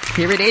into.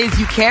 Here it is,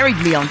 You Carried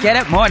Me on Get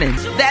Up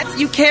Mornings. That's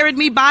You Carried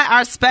Me by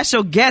our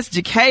special guest,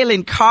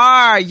 Jekayln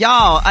Carr.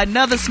 Y'all,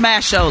 another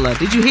smashola.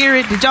 Did you hear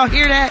it? Did y'all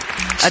hear that?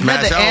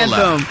 Another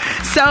anthem.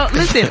 So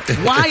listen,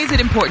 why is it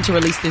important to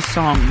release this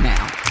song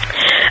now?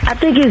 I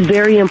think it's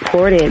very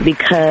important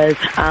because,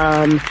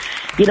 I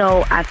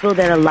feel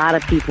that a lot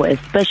of people,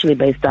 especially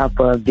based off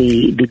of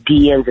the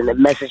DMs and the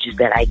messages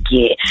that I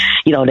get,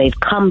 they've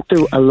come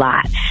through a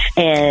lot.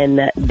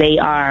 and they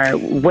are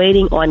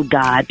waiting on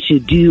God to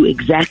do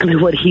exactly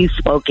what He's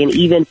spoken,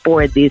 even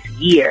for this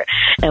year.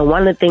 And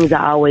one of the things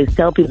I always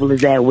tell people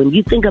is that when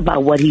you think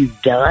about what He's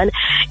done,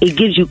 it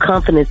gives you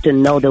confidence to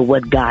know that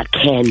what God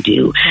can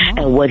do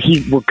and what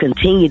He will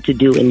continue to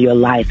do in your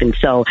life. And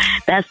so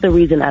that's the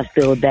reason I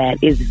feel that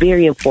it's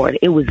very important.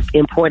 It was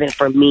important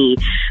for me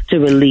to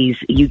release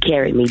You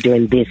Carried Me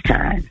during this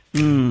time.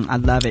 I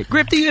love it.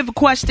 Grip, do you have a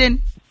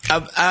question?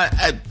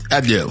 I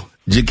do.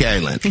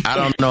 Jekayln, I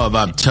don't know if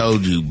I've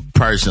told you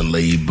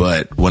personally,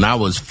 but when I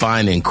was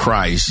finding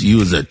Christ, you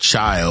was a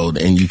child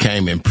and you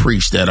came and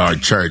preached at our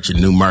church in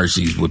New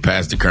Mercies with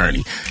Pastor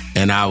Kearney.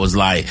 And I was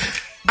like,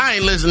 I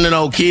ain't listening to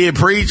no kid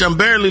preach. I'm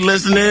barely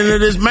listening to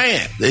this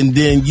man. And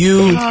then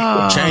you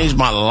changed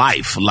my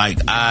life. Like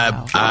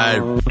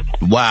wow.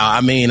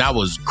 I mean, I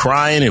was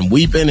crying and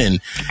weeping.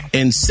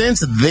 And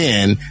since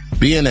then,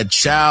 being a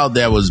child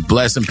that was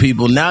blessing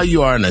people, now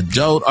you are an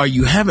adult. Are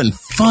you having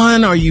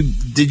fun? Are you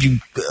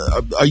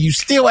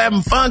still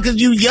having fun? Cause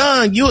you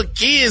young, you a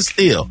kid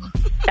still.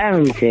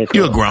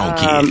 You're a grown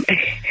kid.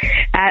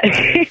 I'm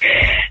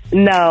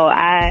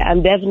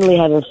definitely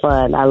having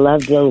fun. I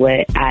love doing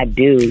what I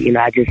do. You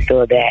know, I just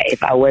feel that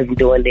if I wasn't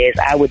doing this,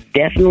 I would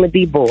definitely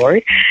be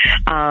bored.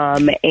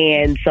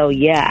 And so,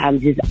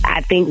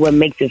 I think what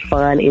makes it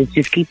fun is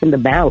just keeping the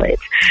balance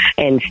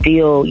and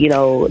still,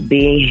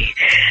 being,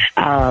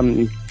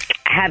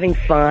 having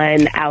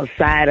fun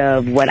outside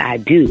of what I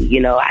do.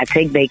 I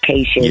take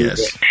vacations.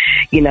 Yes.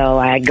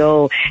 I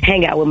go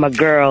hang out with my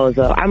girls.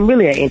 I'm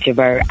really an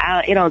introvert.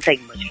 It don't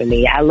take much for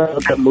me. I love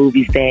a good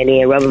movie, staying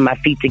in, rubbing my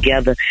feet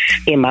together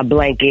in my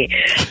blanket.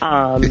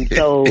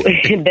 So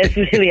that's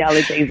really all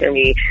it takes for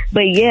me.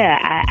 But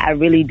I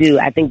really do.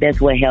 I think that's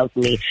what helps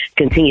me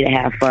continue to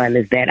have fun,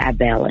 is that I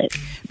balance.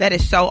 That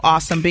is so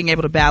awesome. Being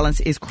able to balance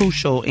is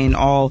crucial in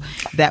all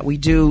that we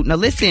do. Now,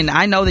 listen,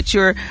 I know that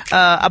you're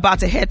about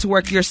to head to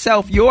work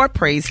yourself, your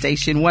praise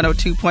station,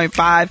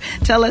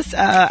 102.5. Tell us,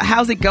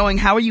 how's it going?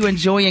 How are you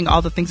enjoying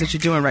all the things that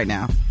you're doing right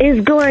now? It's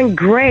going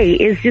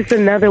great. It's just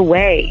another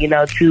way,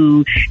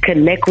 to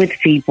connect with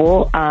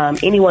people.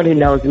 Anyone who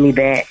knows me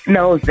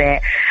knows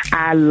that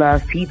I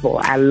love people.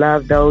 I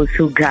love those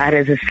who God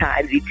has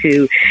assigned me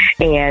to,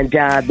 and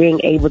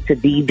being able to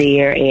be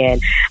there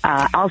and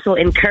also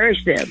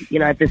encourage them,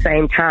 at the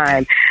same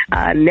time,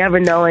 never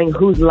knowing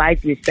whose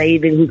life you're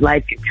saving, whose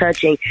life you're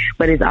touching,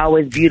 but it's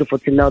always beautiful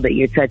to know that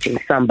you're touching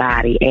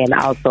somebody, and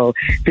also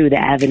through the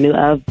avenue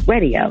of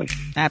radio.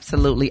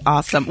 Absolutely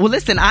awesome. Well,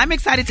 listen, I'm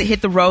excited to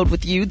hit the road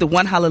with you, the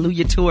One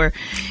Hallelujah Tour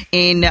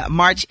in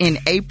March and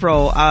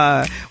April.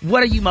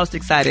 What are you most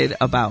excited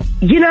about?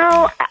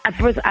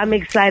 First, I'm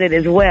excited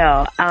as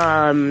well.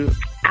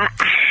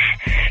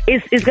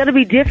 It's going to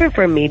be different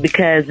for me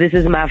because this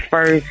is my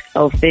first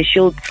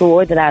official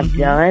tour that I've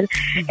done.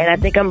 And I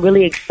think I'm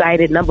really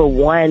excited, number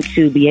one,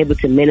 to be able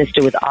to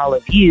minister with all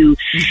of you.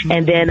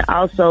 And then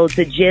also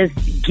to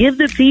just give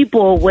the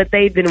people what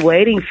they've been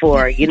waiting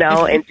for,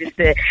 and just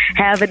to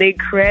have an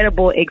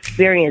incredible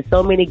experience.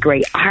 So many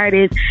great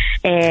artists,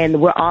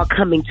 and we're all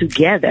coming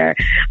together,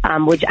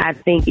 which I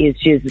think is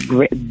just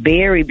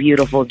very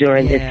beautiful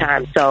during this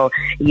time. So,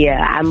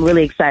 I'm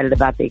really excited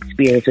about the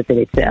experience within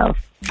itself.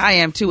 I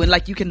am too.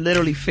 And you can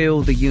literally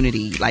feel the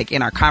unity,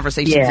 in our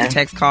conversations and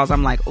text calls.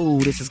 I'm like, ooh,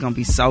 this is going to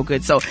be so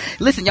good. So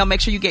listen, y'all,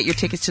 make sure you get your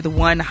tickets to the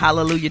One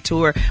Hallelujah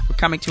Tour. We're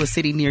coming to a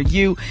city near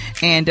you,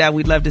 and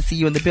we'd love to see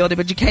you in the building.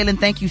 But Jekayln,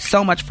 thank you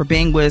so much for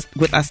being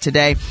with us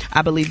today.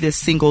 I believe this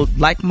single,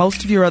 like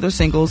most of your other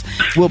singles,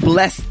 will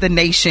bless the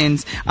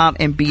nations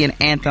and be an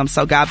anthem.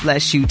 So God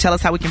bless you. Tell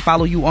us how we can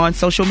follow you on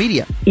social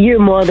media. You're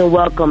more than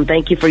welcome.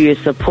 Thank you for your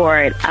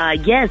support.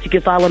 Yes, you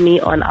can follow me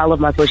on all of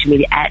my social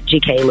media at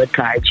Jekayln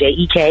Carr,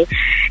 JEKALYNCARR.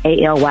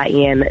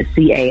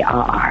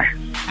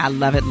 I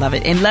love it, love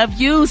it. And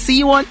love you. See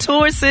you on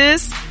tour,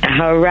 sis.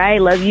 All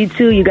right. Love you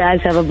too. You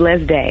guys have a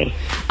blessed day.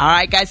 All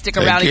right, guys, stick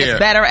around. It gets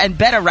better and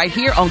better right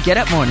here on Get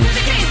Up Morning.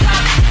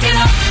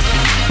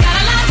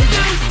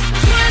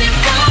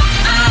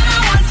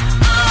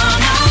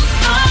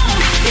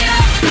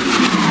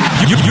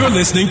 You're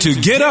listening to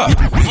Get Up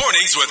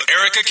Mornings with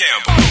Erica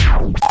Campbell.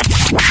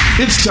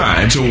 It's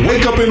time to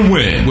wake up and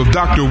win with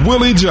Dr.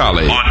 Willie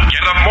Jolly on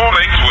Get Up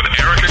Mornings with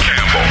Erica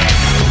Campbell.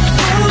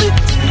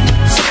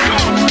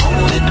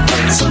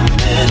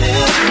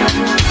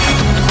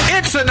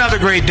 It's another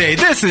great day.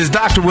 This is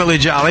Dr. Willie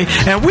Jolly,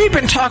 and we've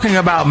been talking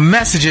about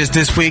messages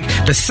this week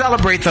to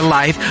celebrate the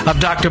life of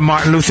Dr.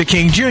 Martin Luther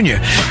King Jr.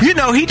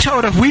 He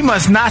told us we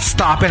must not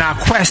stop in our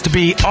quest to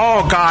be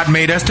all God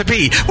made us to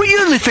be. We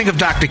usually think of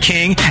Dr.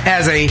 King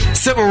as a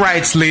civil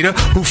rights leader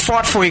who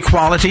fought for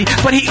equality,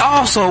 but he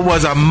also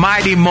was a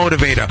mighty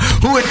motivator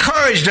who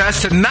encouraged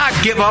us to not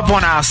give up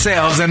on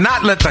ourselves and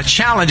not let the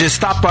challenges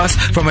stop us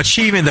from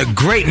achieving the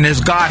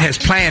greatness God has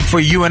planned for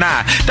you and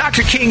I.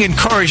 Dr. King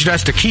encouraged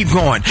us to keep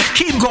going,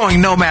 keep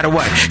going no matter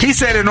what. He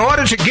said, in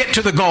order to get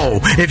to the goal,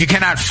 if you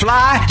cannot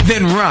fly,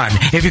 then run.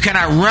 If you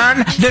cannot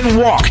run, then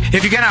walk.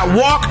 If you cannot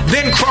walk,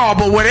 then crawl.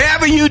 But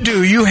whatever you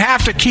do, you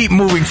have to keep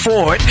moving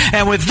forward.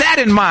 And with that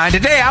in mind,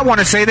 today I want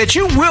to say that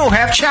you will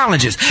have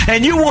challenges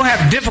and you will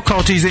have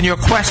difficulties in your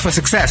quest for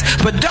success.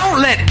 But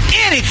don't let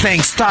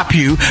anything stop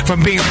you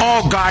from being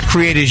all God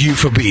created you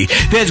to be.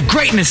 There's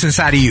greatness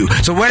inside of you.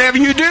 So whatever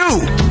you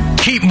do,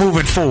 keep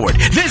moving forward.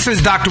 This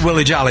is Dr.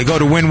 Willie Jolly. Go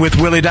to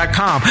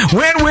winwithwillie.com.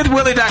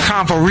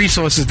 Winwithwillie.com for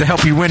resources to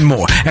help you win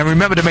more. And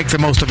remember to make the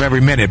most of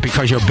every minute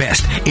because your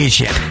best is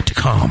yet to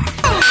come.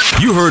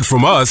 You heard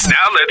from us. Now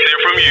let's hear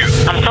from you.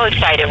 I'm so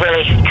excited,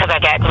 really, because I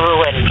got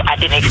through and I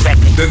didn't expect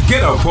it. The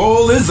Get Up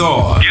Poll is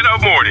on. Get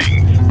Up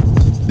Morning.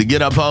 The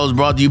Get Up Poll is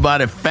brought to you by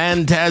the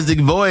Fantastic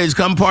Voyage.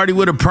 Come party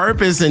with a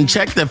purpose and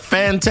check the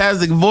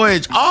Fantastic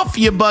Voyage off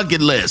your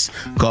bucket list.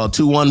 Call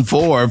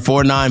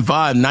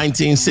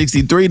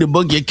 214-495-1963 to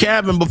book your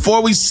cabin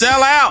before we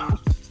sell out.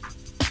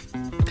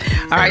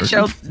 All right,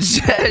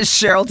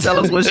 Cheryl,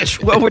 tell us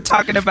what we're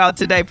talking about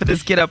today for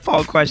this Get Up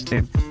Poll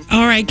question.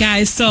 All right,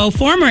 guys. So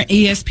former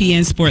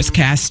ESPN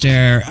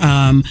sportscaster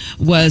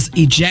was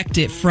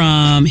ejected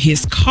from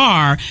his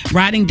car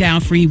riding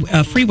down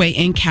freeway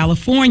in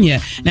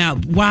California. Now,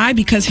 why?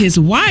 Because his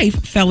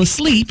wife fell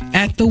asleep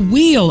at the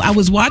wheel. I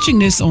was watching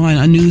this on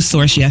a news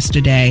source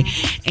yesterday,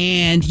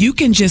 and you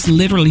can just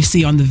literally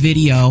see on the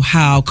video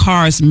how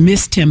cars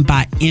missed him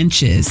by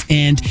inches,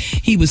 and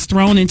he was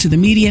thrown into the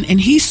median,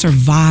 and he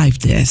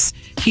survived this.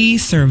 He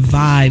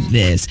survived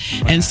this.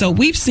 Wow. And so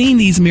we've seen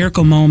these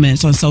miracle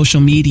moments on social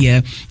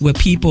media where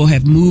people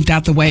have moved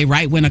out the way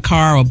right when a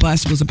car or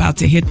bus was about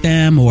to hit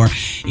them, or,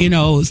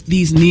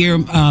 these near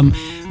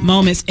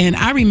moments. And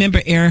I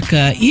remember,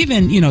 Erica,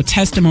 even,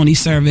 testimony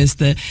service,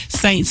 the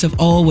saints of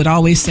old would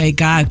always say,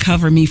 God,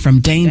 cover me from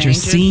danger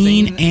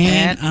seen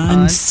and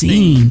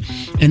unseen.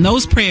 And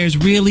those prayers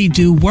really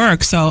do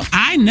work. So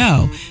I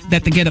know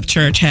that the Get Up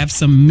Church have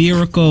some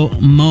miracle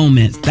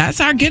moments. That's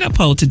our Get Up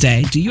poll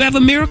today. Do you have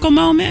a miracle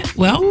moment?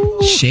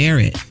 Well, share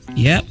it.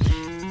 Yep.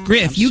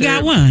 Griff, you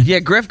got one. Yeah,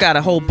 Griff got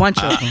a whole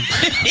bunch of them.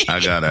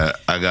 I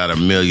got a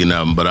million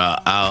of them, but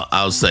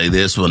I'll say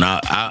this one.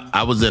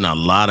 I was in a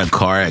lot of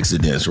car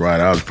accidents,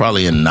 right? I was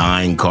probably in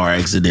 9 car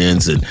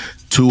accidents, and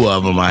 2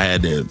 of them I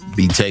had to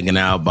be taken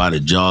out by the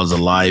jaws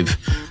of life.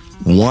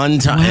 One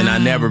time, and I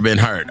never been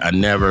hurt. I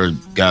never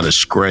got a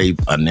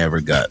scrape. I never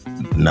got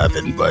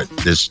nothing. But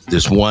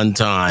this one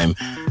time,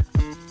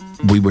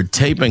 we were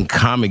taping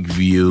Comic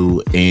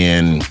View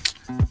in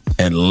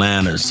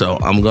Atlanta, so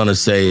I'm gonna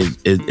say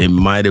it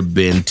might have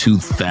been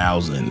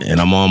 2000, and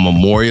I'm on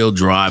Memorial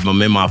Drive.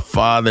 I'm in my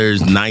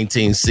father's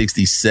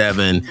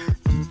 1967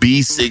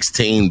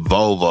 B16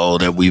 Volvo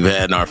that we've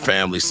had in our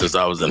family since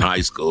I was in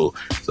high school.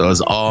 So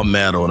it's all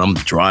metal, and I'm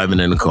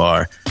driving in the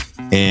car,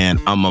 and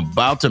I'm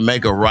about to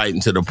make a right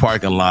into the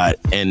parking lot,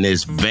 and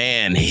this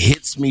van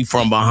hits me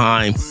from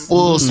behind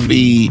full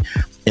speed,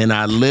 and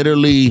I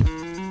literally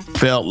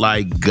felt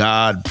like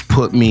God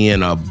put me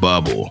in a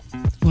bubble.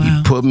 Wow.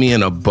 He put me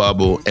in a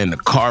bubble, and the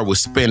car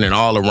was spinning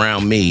all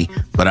around me,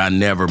 but I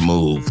never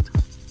moved.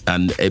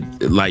 And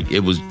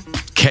it was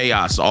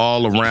chaos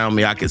all around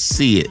me. I could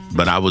see it,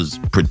 but I was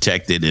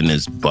protected in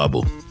this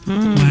bubble.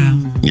 Wow.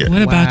 Yeah.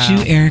 What about you,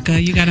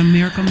 Erica? You got a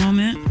miracle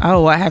moment?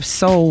 Oh, I have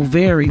so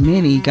very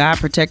many. God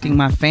protecting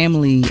my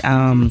family.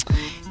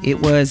 It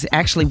was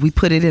actually, we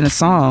put it in a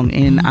song,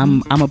 and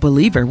I'm a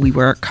believer. We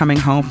were coming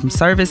home from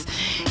service,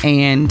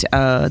 and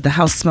the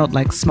house smelled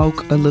like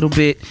smoke a little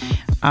bit.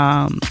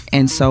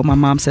 And so my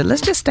mom said,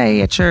 let's just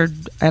stay at our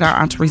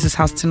Aunt Teresa's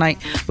house tonight,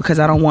 because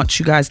I don't want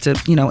you guys to,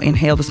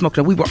 inhale the smoke.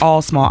 Now, we were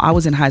all small. I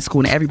was in high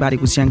school, and everybody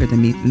was younger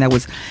than me. And that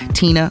was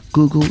Tina,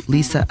 Gugu,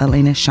 Lisa,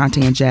 Elena,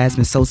 Shantae, and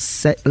Jasmine. So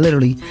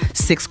literally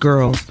 6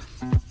 girls.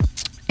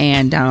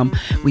 And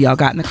we all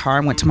got in the car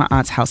and went to my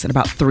aunt's house. At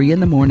about 3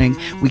 a.m,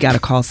 we got a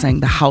call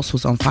saying the house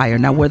was on fire.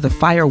 Now, where the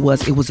fire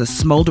was, it was a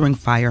smoldering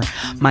fire.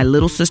 My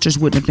little sisters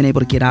wouldn't have been able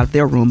to get out of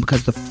their room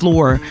because the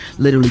floor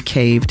literally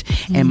caved,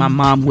 and my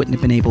mom wouldn't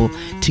have been able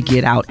to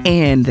get out.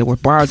 And there were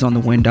bars on the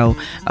window.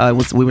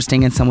 We were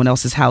staying in someone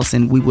else's house,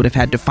 and we would have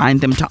had to find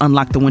them to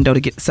unlock the window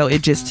to get. So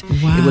it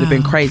would have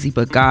been crazy.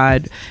 But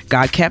God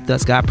kept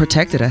us. God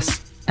protected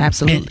us.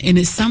 Absolutely. And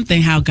it's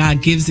something how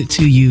God gives it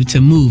to you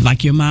to move.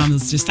 Like your mom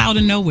is just out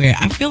of nowhere.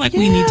 I feel like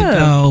we need to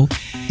go.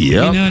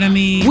 Yeah. You know what I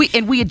mean? We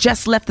had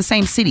just left the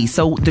same city.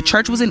 So the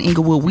church was in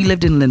Inglewood. We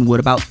lived in Linwood,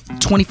 about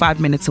 25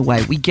 minutes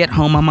away. We get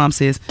home. My mom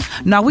says,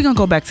 no, we're going to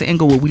go back to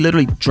Inglewood. We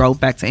literally drove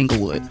back to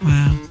Inglewood.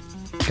 Wow.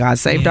 God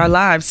saved our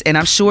lives. And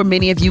I'm sure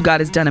many of you,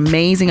 God has done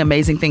amazing,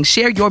 amazing things.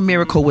 Share your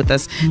miracle with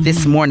us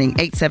this morning.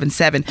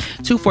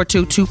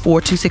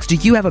 877-242-2426. Do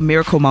you have a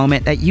miracle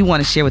moment that you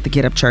want to share with the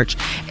Get Up Church?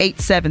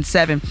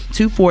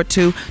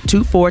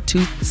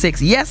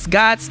 877-242-2426. Yes,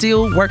 God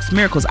still works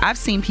miracles. I've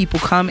seen people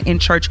come in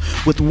church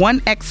with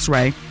one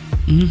x-ray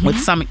with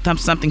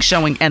something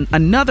showing, and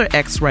another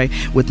x-ray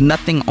with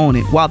nothing on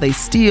it, while they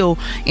still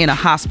in a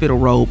hospital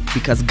robe,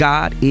 because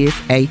God is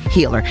a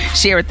healer.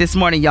 Share it this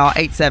morning, y'all.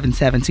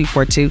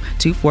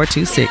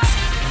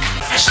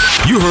 877-242-2426.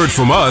 You heard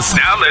from us.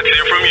 Now let's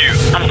hear from you.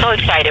 I'm so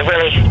excited,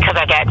 really, because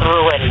I got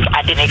through and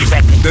I didn't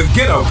expect it. The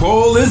Get Up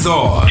poll is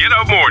on. Get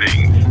Up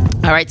Morning.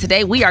 All right,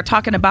 today we are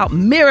talking about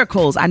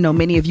miracles. I know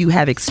many of you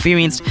have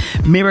experienced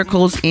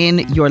miracles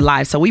in your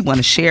life, so we want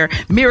to share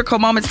miracle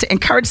moments to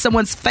encourage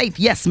someone's faith.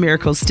 Yes,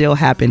 miracles still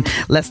happen.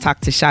 Let's talk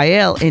to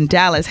Jekayln in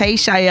Dallas. Hey,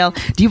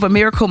 Jekayln, do you have a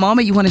miracle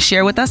moment you want to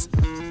share with us?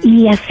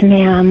 Yes,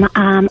 ma'am.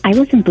 I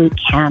was in boot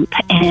camp,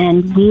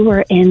 and we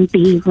were in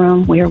the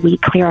room where we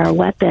clear our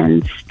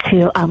weapons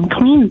to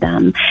clean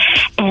them.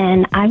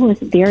 And I was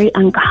very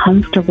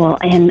uncomfortable,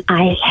 and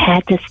I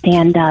had to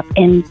stand up.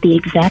 And the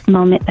exact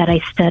moment that I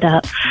stood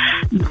up,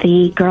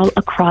 the girl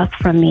across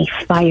from me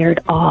fired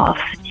off.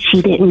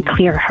 She didn't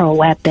clear her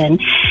weapon,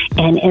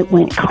 and it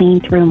went clean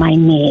through my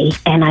knee,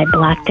 and I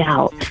blacked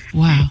out.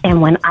 Wow.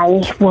 And when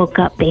I woke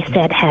up, they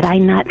said, had I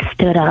not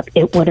stood up,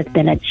 it would have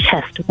been a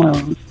chest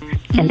wound.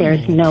 And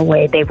there's no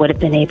way they would have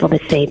been able to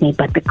save me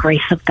but the grace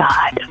of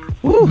God.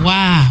 Ooh.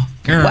 Wow.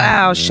 Girl.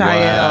 Wow, Jekayln.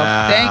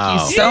 Wow. Thank you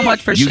so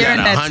much for sharing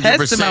that You got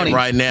 100% testimony.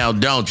 right now,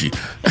 don't you?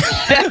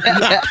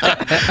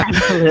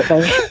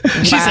 Absolutely.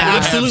 She said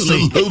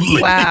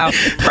absolutely. Wow.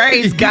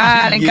 Praise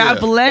God, and Yeah.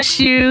 God bless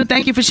you.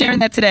 Thank you for sharing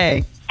that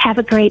today. Have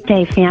a great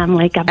day,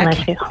 family. God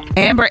bless you.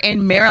 Amber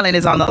in Maryland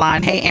is on the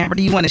line. Hey, Amber,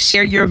 do you want to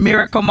share your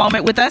miracle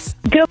moment with us?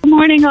 Good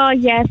morning, all.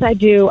 Yes, I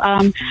do.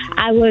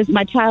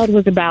 My child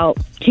was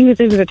he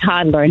was a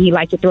toddler, and he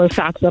liked to throw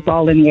socks up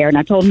all in the air, and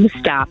I told him to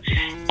stop.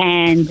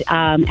 And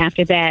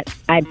after that,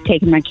 I'd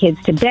taken my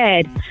kids to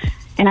bed,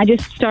 and I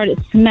just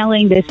started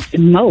smelling this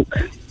smoke.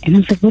 And I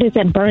was like, what is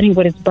that burning?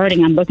 What is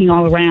burning? I'm looking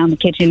all around the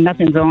kitchen.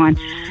 Nothing's on.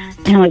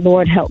 And I'm like,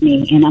 Lord, help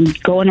me. And I'm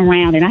going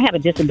around, and I have a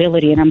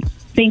disability, and I'm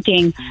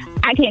thinking,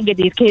 I can't get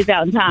these kids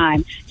out in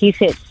time. He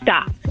said,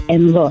 stop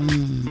and look.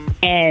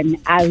 And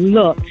I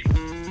looked,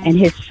 and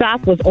his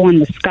sock was on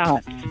the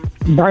sconce,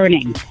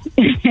 burning.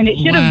 And it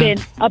should have been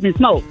up in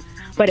smoke,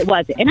 but it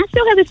wasn't. And I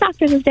still have the sock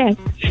to this day.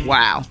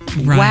 Wow.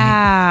 Right.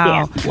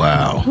 Wow. Yeah.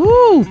 Wow.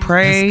 Woo,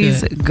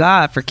 praise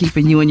God for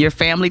keeping you and your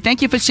family.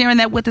 Thank you for sharing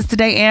that with us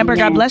today, Amber.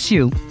 God bless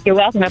you. You're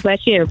welcome. God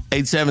bless you.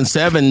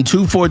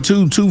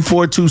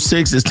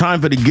 877-242-2426. It's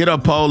time for the Get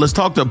Up poll. Let's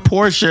talk to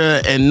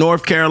Portia in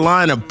North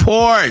Carolina.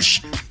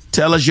 Porsche,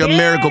 tell us your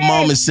miracle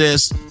moment,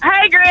 sis.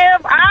 Hey,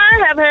 Griff.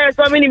 I have had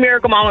so many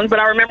miracle moments, but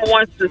I remember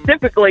one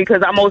specifically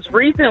because I most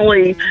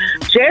recently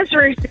just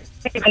received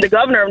the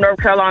governor of North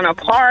Carolina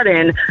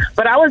pardon,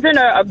 but I was in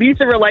an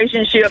abusive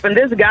relationship, and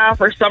this guy,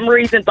 for some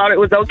reason, thought it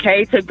was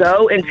okay to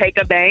go and take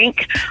a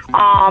bank.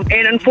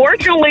 And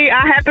unfortunately,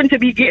 I happened to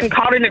be getting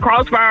caught in the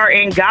crossfire,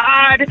 and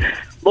God,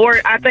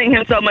 Lord, I thank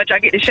him so much. I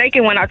get to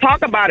shaking when I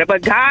talk about it,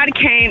 but God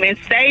came and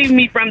saved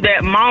me from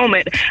that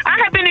moment. I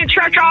have been in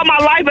church all my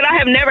life, but I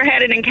have never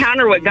had an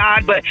encounter with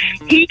God, but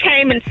he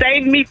came and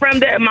saved me from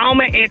that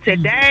moment, and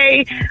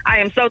today I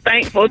am so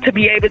thankful to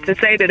be able to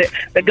say that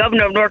the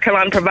governor of North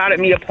Carolina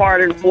provided me a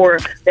pardon for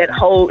that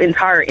whole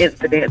entire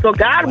incident. So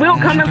God will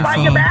come and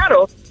fight your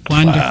battle.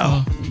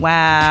 Wonderful.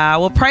 Wow.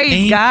 Well,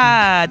 praise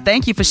God.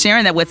 Thank you for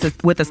sharing that with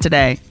us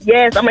today.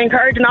 Yes, I'm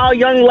encouraging all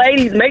young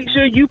ladies, make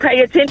sure you pay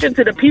attention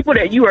to the people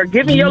that you are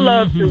giving your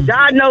love to.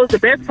 God knows the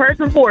best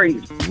person for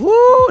you.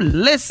 Woo,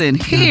 listen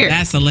here.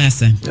 That's a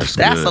lesson. That's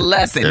a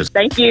lesson.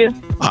 Thank you.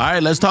 All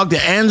right, let's talk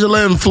to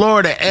Angela in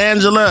Florida.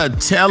 Angela,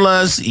 tell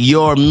us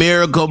your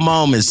miracle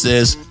moment,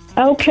 sis.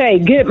 Okay,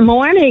 good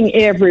morning,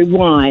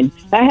 everyone.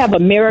 I have a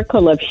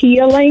miracle of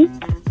healing.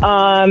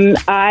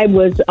 I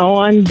was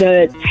on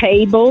the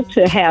table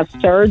to have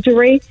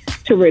surgery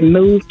to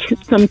remove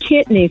some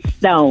kidney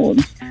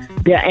stones.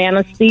 The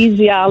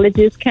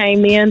anesthesiologist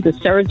came in, the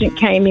surgeon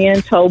came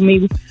in, told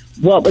me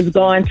what was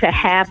going to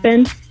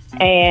happen.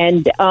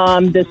 And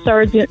the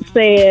surgeon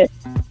said,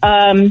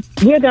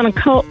 we're going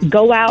to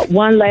go out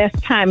one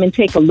last time and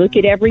take a look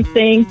at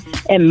everything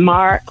and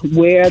mark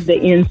where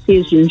the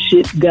incision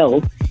should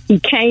go. He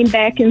came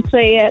back and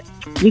said,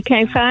 we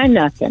can't find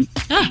nothing.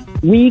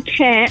 We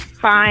can't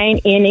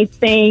find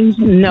anything,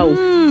 no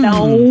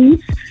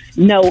stones,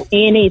 no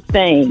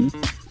anything.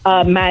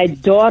 My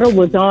daughter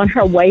was on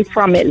her way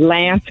from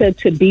Atlanta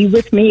to be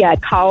with me. I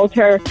called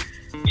her.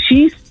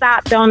 She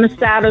stopped on the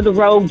side of the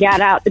road,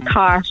 got out the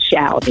car,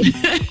 shouting.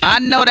 I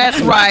know that's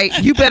right.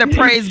 You better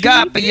praise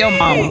God for your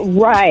mama.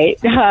 Right.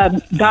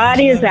 God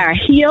is our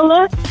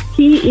healer.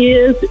 He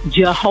is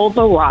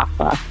Jehovah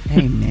Rapha.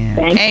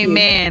 Amen.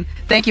 Amen.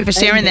 Thank you for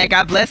sharing that.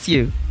 God bless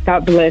you.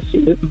 God bless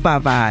you.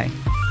 Bye-bye.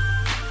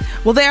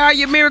 Well, there are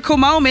your miracle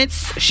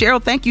moments.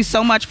 Cheryl, thank you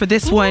so much for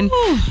this one,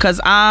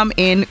 because I'm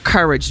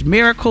encouraged.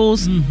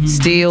 Miracles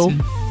still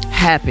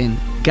happen.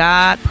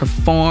 God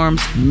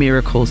performs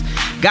miracles.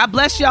 God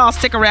bless y'all.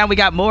 Stick around. We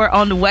got more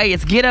on the way.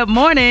 It's Get Up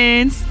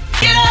Mornings.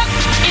 Get up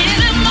in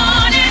the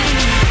morning.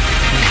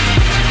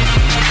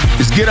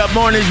 It's Get Up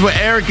Mornings with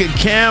Erica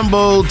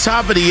Campbell.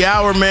 Top of the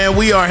hour, man.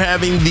 We are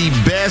having the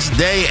best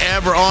day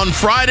ever on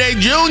Friday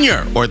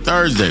Junior, or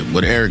Thursday,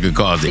 what Erica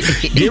calls it.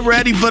 Get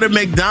ready for the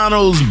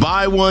McDonald's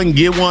buy one,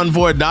 get one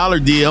for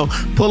 $1 deal.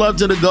 Pull up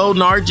to the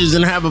Golden Arches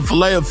and have a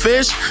filet of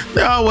fish.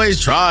 They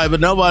always try, but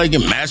nobody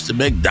can match the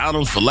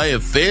McDonald's filet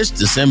of fish.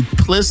 The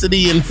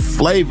simplicity and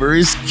flavor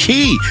is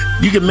key.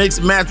 You can mix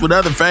and match with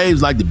other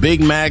faves like the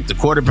Big Mac, the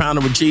quarter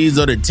pounder with cheese,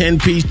 or the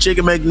 10-piece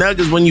chicken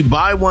McNuggets when you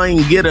buy one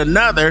and get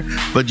another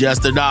for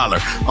just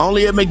 $1.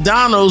 Only at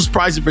McDonald's.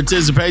 Price of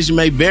participation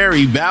may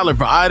vary. Valid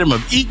for item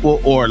of equal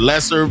or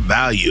lesser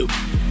value.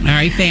 All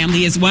right, family,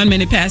 it's 1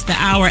 minute past the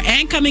hour.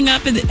 And coming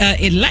up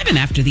at 11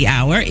 after the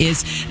hour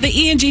is the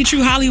E&G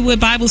True Hollywood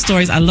Bible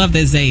Stories. I love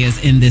that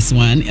Zaya's in this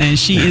one, and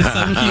she is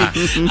so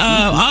cute.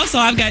 Also,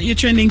 I've got your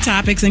trending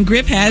topics, and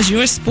Griff has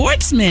your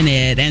Sports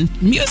Minute. And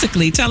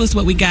musically, tell us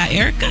what we got,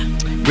 Erica.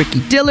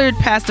 Ricky Dillard,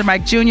 Pastor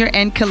Mike Jr.,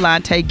 and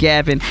Kalante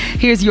Gavin.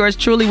 Here's yours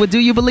truly with Do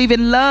You Believe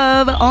in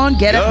Love on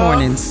Get Up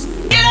Mornings.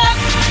 Get up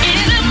in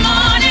the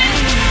morning.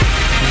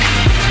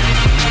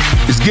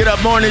 It's Get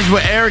Up Mornings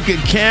with Erica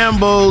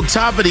Campbell.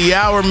 Top of the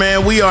hour,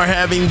 man. We are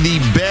having the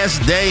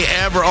best day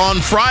ever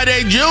on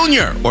Friday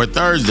Junior, or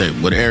Thursday,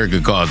 what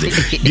Erica calls it.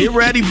 Get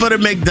ready for the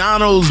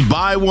McDonald's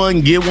buy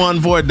one, get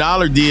one for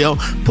 $1 deal.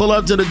 Pull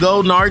up to the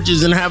Golden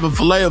Arches and have a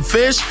filet of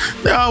fish.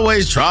 They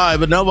always try,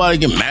 but nobody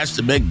can match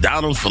the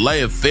McDonald's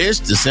filet of fish.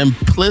 The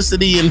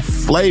simplicity and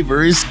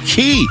flavor is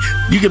key.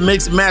 You can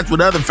mix and match with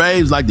other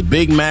faves like the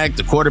Big Mac,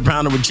 the quarter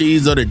pounder with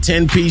cheese, or the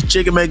 10-piece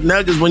chicken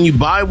McNuggets when you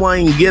buy one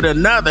and get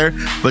another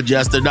for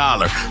just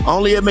 $1.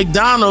 Only at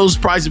McDonald's.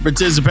 Price of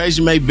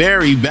participation may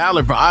vary.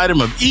 Valid for item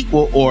of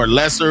equal or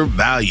lesser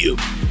value.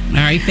 All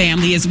right,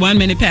 family, it's 1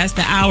 minute past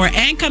the hour.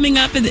 And coming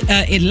up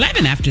at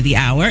 11 after the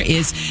hour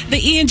is the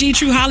E&G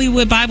True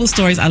Hollywood Bible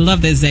Stories. I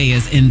love that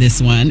Zaya's in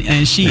this one,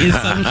 and she is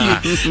so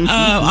cute.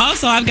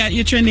 Also, I've got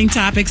your trending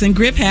topics, and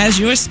Griff has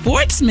your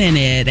Sports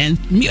Minute. And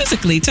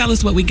musically, tell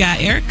us what we got,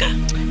 Erica.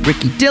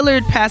 Ricky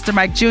Dillard, Pastor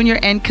Mike Jr.,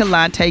 and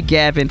Kalante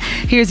Gavin.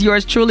 Here's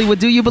yours truly with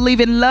Do You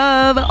Believe in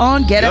Love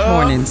on Get Up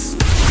Mornings.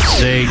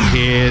 Say,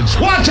 kids,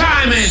 what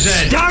time is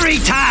it? Story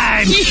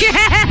time!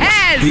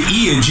 Yes! The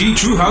E&G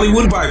True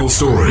Hollywood Bible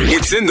Story.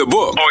 It's in the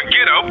book on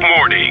Get Up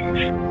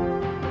Mornings.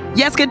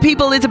 Yes, good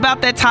people, it's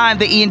about that time,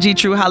 the E&G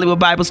True Hollywood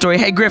Bible Story.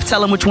 Hey, Griff,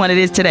 tell them which one it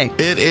is today.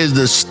 It is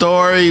the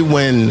story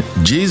when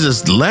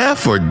Jesus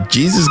left, or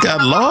Jesus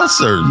got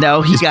lost, or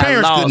no, he his got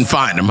parents lost. couldn't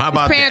find him. How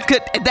about parents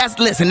that? could. That's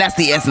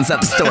the essence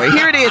of the story.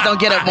 Here it is on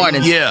Get Up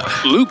Mornings. Yeah.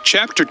 Luke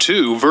chapter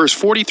 2, verse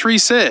 43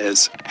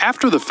 says,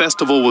 After the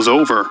festival was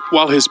over,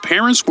 while his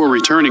parents were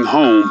returning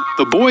home,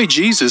 the boy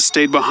Jesus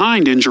stayed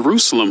behind in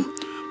Jerusalem,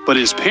 but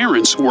his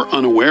parents were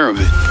unaware of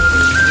it.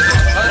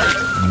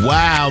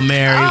 Wow,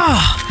 Mary.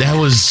 That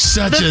was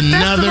such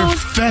another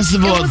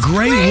festival, a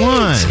great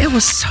one. It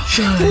was so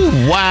good.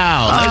 Ooh,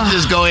 wow. Let's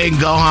just go ahead and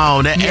go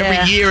home.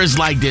 Every year is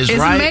like this, it's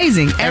right? It's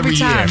amazing. Every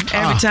year. time.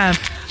 Every time.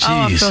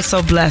 Oh, I feel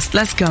so blessed.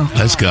 Let's go.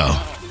 Let's go.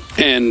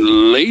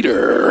 And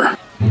later.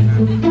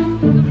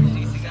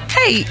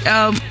 Hey,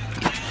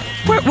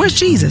 where's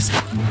Jesus?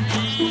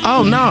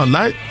 Oh, no.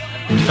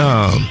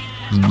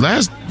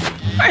 Last...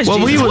 Where's well,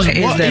 Jesus?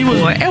 He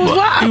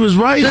was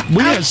right.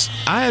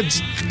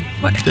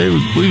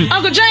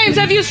 Uncle James,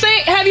 have you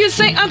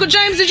seen Uncle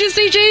James? Did you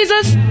see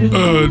Jesus?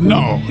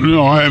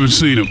 No, I haven't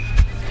seen him.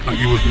 Like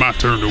it was my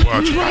turn to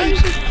watch him.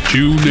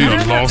 June, they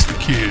done lost the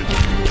kid.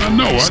 I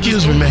know.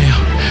 Excuse me, ma'am.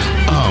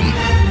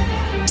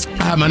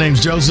 Hi, my name's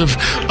Joseph.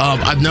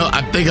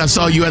 I think I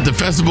saw you at the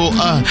festival.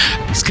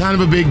 It's kind of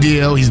a big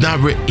deal. He's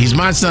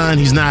my son.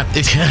 He's not.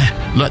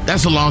 Look,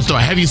 that's a long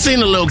story. Have you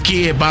seen a little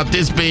kid about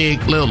this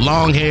big, little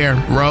long hair,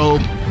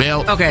 robe,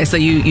 belt? Okay, so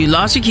you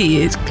lost your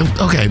kids.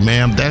 Okay,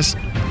 ma'am.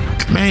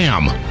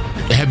 Ma'am,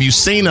 have you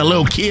seen a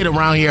little kid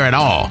around here at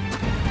all?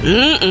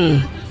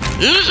 Hey,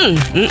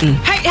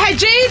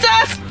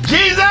 Jesus!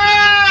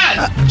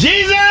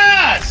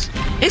 Jesus!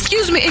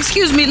 Excuse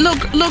me, little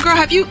girl.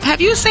 Have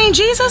you seen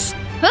Jesus?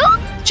 Who?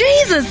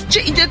 Jesus,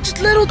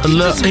 little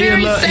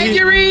very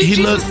savoury. He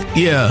looked,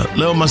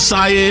 little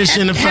Messiah-ish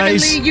in the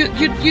face. You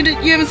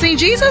haven't seen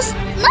Jesus?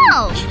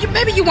 No.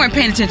 Maybe you weren't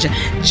paying attention.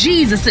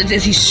 Jesus,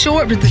 he's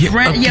short with the he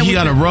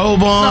got a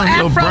robe on,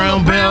 little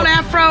brown belt. Brown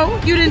afro.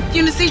 You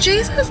didn't see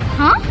Jesus?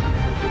 Huh?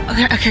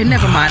 Okay,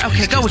 never mind.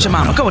 Okay, go with your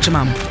mama.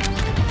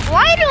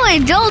 Why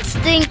do adults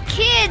think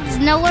kids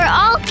know where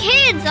all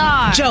kids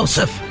are?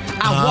 Joseph,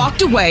 I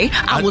walked away.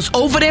 I was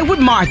over there with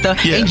Martha,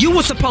 and you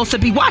were supposed to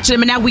be watching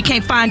him, and now we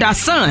can't find our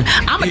son.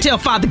 I'm going to tell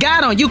Father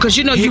God on you, because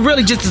you know you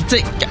really just...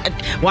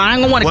 Well, I ain't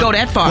going to want to go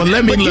that far.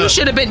 Well, but you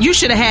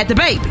should have had the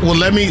baby. Well,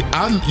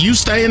 you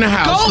stay in the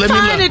house. Go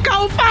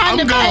find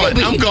the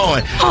baby. I'm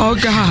going. Oh,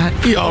 God.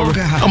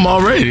 I'm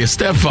already a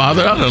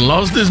stepfather. I done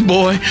lost this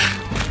boy.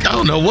 I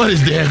don't know what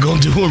his dad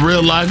going to do in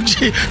real life.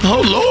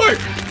 Oh, Lord.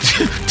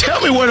 Tell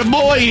me where the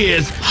boy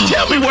is.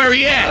 Tell me where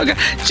he at. Okay.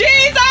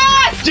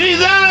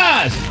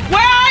 Jesus!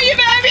 Where are you,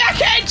 baby? I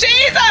can't.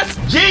 Jesus!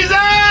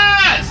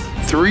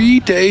 3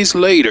 days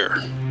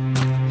later.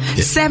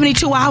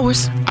 72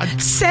 hours.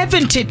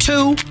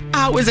 72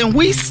 hours, and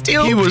we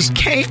still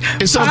can't.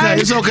 It's okay.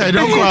 It's okay.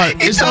 Don't cry.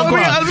 It's don't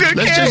cry.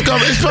 Let's just go.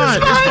 It's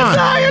fine. It's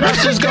fine.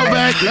 Let's just go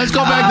back. Let's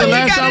go back to the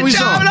last time we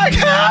saw him.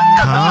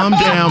 Calm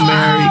down,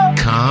 Mary.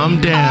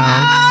 Calm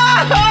down.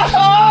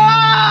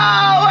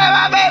 Where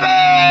my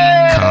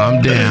baby?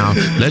 Calm down.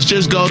 Let's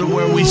just go to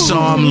where we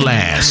saw him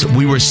last.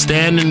 We were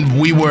standing.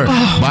 We were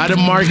by the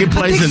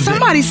marketplace. I think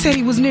somebody said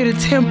he was near the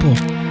temple.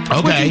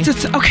 Okay.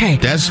 Okay.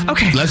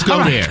 Okay. Let's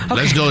go there. Okay.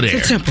 Let's go there.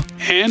 The temple.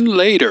 And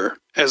later,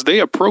 as they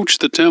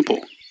approached the temple,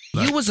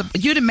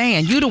 you the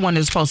man. You the one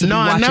that's supposed to be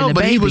watching the baby. No, I know,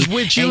 but he was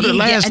with you the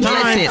last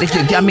time.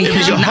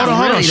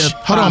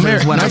 Hold on,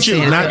 Mary. Not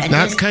you.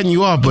 Not cutting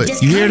you off, but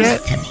you hear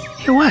that?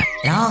 Hear what?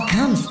 It all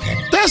comes to me.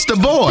 That's the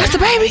boy. That's the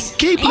baby?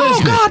 Keep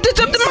listening. Oh, God,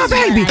 that's my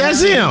baby. That's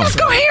him. Let's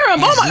go hear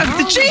him. Oh,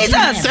 my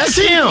Jesus. That's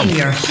him. In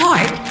your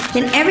heart,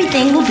 then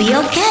everything will be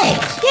okay.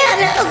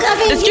 Yeah, no, I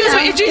mean, excuse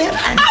me, Jesus.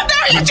 Oh,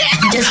 there you, Jesus.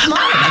 I'm just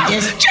smart.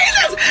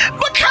 Jesus,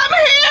 but come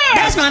here.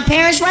 That's my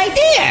parents right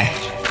there.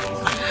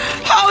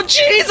 Oh,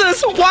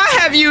 Jesus, why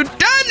have you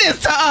done this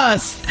to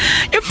us?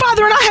 Your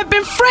father and I have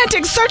been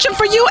frantic, searching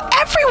for you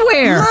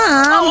everywhere.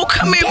 Mom, oh,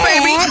 come here,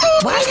 baby.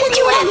 Why did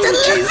you have to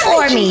look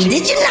for me?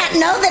 Did you not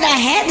know that I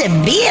had to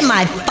be in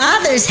my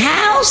father's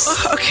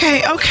house?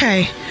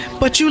 Okay.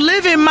 But you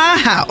live in my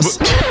house.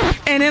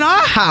 And in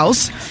our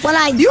house,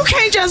 you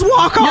can't just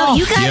walk off.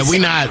 You guys,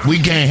 we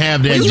can't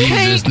have that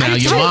Jesus now.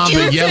 Your mom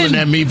been yelling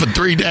at me for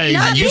 3 days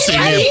and you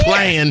sitting here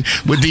playing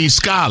with these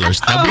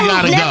scholars. Now we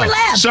gotta go.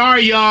 Left.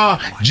 Sorry,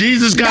 y'all.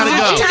 Jesus gotta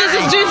go.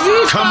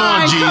 Jesus, Come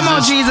on, Jesus. Come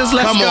on, Jesus,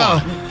 let's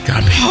go.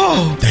 Got me.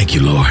 Thank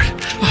you, Lord.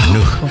 I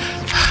knew.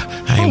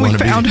 I didn't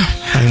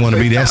want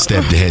to be that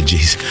stepdad,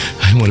 Jesus.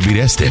 I didn't want to be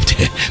that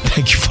stepdad.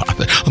 Thank you,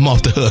 Father. I'm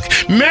off the hook.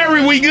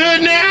 Mary, we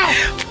good now?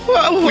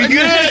 Well, we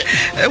good?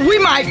 We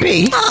might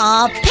be.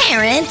 Aw,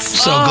 parents.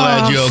 So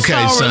glad you're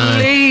okay, son.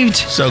 Relieved.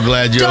 So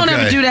glad you're Don't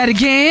okay. ever do that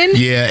again.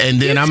 Yeah,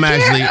 and then I'm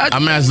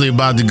actually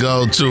about to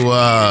go to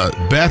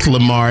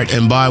Bethlehem Mart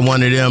and buy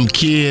one of them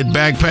kid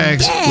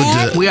backpacks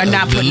with the we are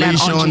not putting that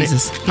leash on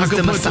Jesus. I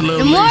could put the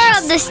The moral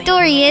of the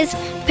story is,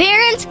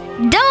 parents,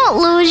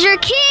 don't lose your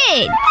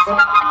kid.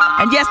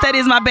 And yes, that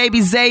is my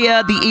baby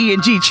Zaya, the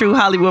E&G True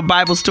Hollywood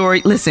Bible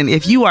Story. Listen,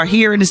 if you are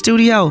here in the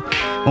studio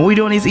when we're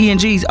doing these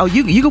E&Gs,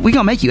 we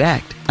gonna make you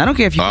act. I don't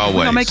care if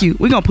you.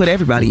 We're gonna put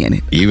everybody in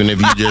it. Even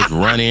if you just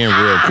run in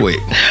real quick.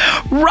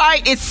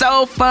 Right, it's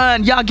so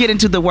fun. Y'all get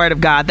into the Word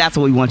of God. That's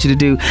what we want you to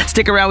do.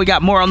 Stick around. We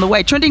got more on the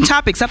way. Trending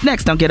topics up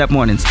next on Get Up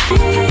Mornings.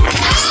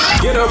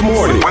 Get Up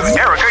Mornings with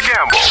Erica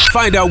Campbell.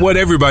 Find out what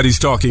everybody's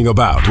talking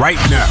about right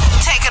now.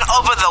 Taking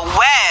over the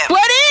web.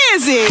 What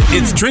is it?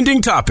 It's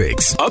Trending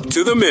Topics, up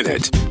to the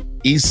minute.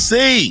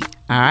 EC.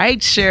 All right,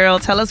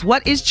 Cheryl, tell us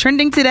what is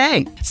trending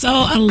today. So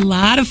a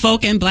lot of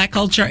folk in Black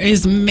culture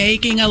is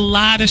making a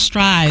lot of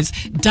strides.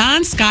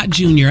 Don Scott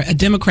Jr., a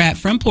Democrat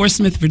from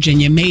Portsmouth,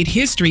 Virginia, made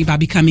history by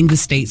becoming the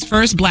state's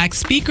first Black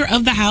Speaker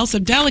of the House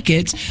of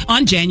Delegates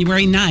on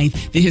January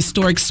 9th. The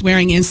historic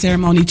swearing-in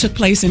ceremony took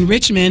place in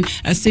Richmond,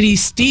 a city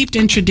steeped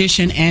in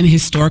tradition and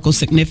historical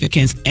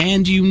significance.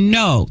 And you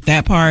know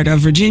that part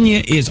of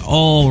Virginia is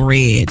all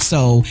red.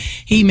 So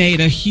he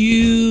made a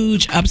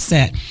huge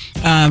upset,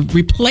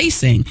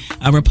 replacing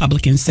a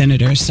Republican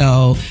senator.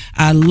 So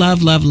I love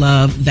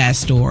that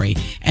story.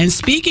 And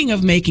speaking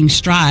of making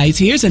strides,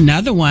 here's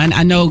another one.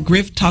 I know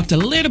Griff talked a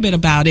little bit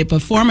about it,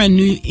 but former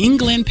New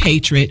England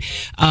Patriot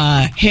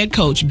head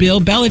coach Bill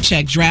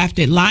Belichick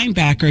drafted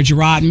linebacker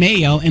Gerard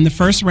Mayo in the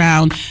first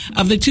round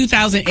of the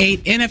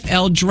 2008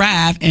 NFL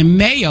draft. And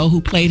Mayo,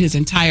 who played his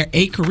entire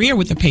career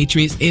with the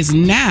Patriots, is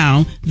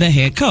now the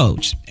head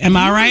coach. Am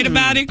I right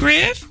about it,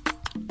 Griff?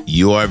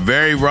 You are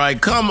very right.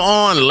 Come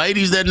on,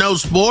 ladies that know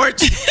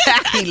sports.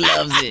 He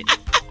loves it.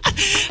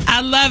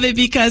 I love it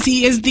because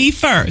he is the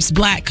first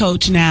Black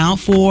coach now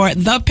for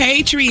the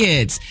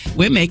Patriots.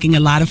 We're making a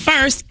lot of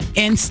firsts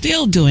and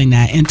still doing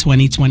that in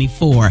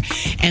 2024.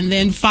 And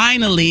then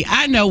finally,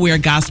 I know we're a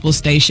gospel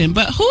station,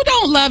 but who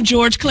don't love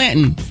George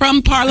Clinton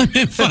from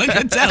Parliament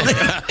Funkadelic?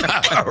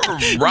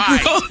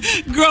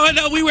 Right. Growing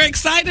up, we were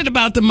excited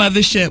about the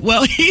mothership.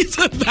 Well, he's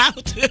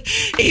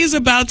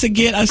about to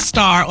get a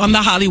star on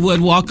the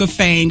Hollywood Walk of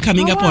Fame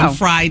coming up on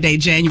Friday,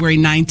 January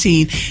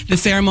 19th. The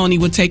ceremony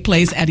will take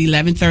place at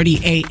 11:30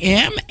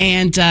 a.m.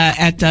 and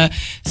at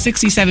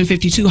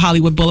 6752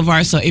 Hollywood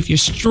Boulevard. So if you're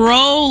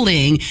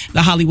strolling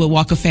the Hollywood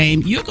Walk of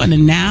Fame, you're going to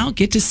now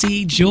get to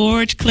see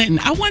George Clinton.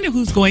 I wonder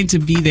who's going to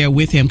be there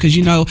with him, because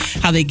you know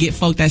how they get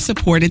folk that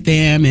supported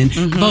them and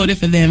voted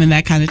for them and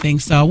that kind of thing.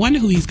 So I wonder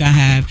who he's going to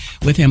have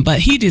with him. But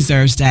he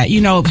deserves that.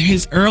 You know,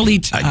 his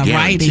early I guarantee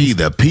writings.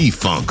 the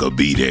P-Funk will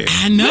be there.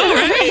 I know,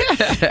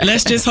 right?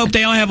 Let's just hope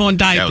they don't have on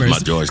diapers. That was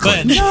my George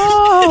Clinton.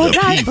 No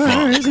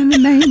diapers in the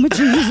name of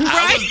Jesus.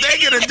 I was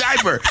thinking a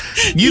diaper.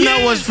 You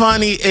know what's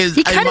funny is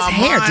in my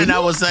mind I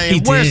was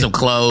saying, wear some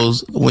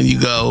clothes when you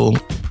go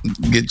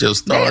get your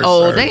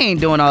stars. They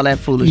ain't doing all that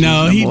foolishness.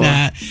 No, he more.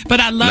 not. But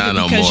I love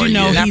it because,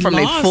 not he from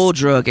lost. a full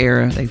drug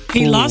era.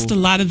 He lost a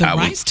lot of the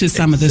rights to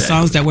some of the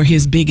songs that were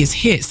his biggest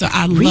hits. So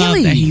I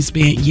love that he's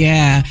been,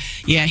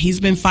 he's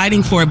been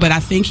fighting for it. But I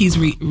think he's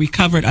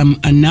recovered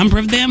a number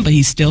of them, but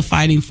he's still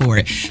fighting for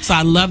it. So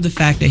I love the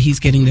fact that he's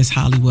getting this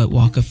Hollywood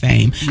Walk of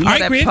Fame. All right,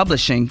 that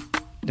publishing.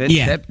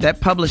 That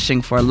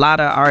publishing for a lot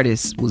of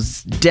artists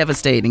was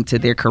devastating to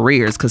their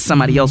careers because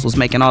somebody else was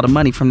making all the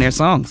money from their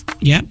songs.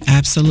 Yep,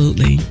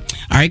 absolutely.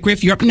 All right,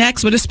 Griff, you're up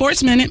next with a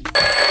Sports Minute.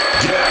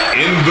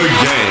 In the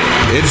game,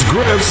 it's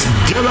Griff's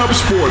Get Up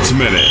Sports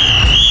Minute.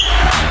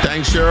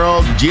 Thanks,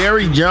 Cheryl.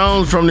 Jerry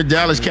Jones from the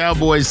Dallas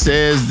Cowboys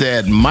says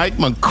that Mike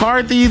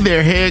McCarthy,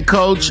 their head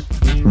coach,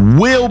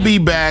 will be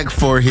back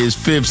for his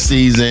 5th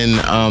season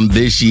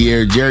this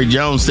year. Jerry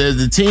Jones says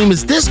the team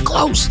is this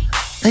close.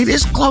 They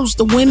this close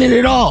to winning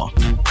it all.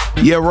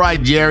 Yeah,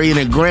 right, Jerry. And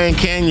the Grand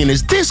Canyon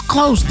is this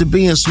close to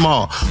being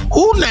small.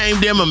 Who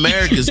named them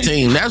America's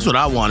team? That's what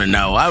I want to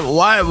know.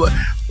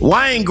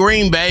 Why ain't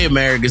Green Bay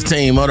America's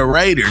team or the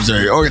Raiders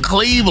or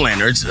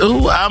Cleveland?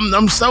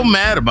 I'm so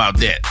mad about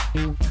that.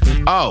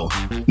 Oh,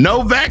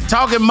 Novak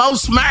talking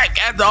most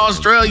smack at the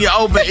Australia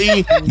Open.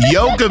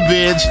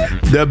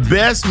 Djokovic, the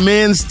best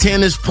men's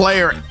tennis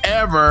player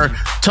ever,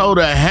 told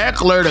a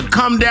heckler to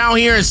come down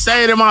here and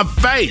say it in my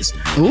face.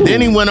 Ooh. Then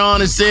he went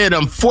on and said,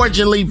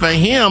 unfortunately for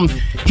him,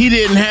 he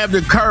didn't have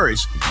the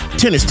courage.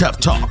 Tennis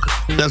tough talk.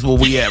 That's what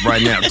we at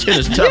right now.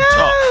 Tennis tough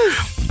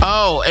talk.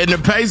 Oh, and the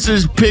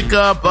Pacers pick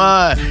up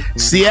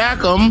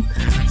Siakam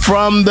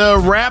from the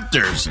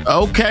Raptors.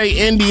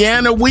 Okay,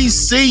 Indiana, we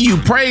see you.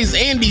 Praise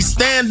Indy.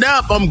 Stand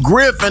up. I'm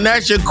Griff, and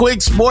that's your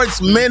quick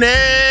sports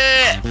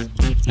minute.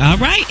 All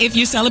right. If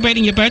you're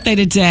celebrating your birthday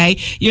today,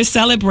 you're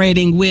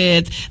celebrating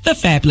with the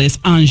fabulous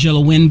Angela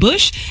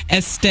Winbush,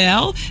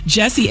 Estelle,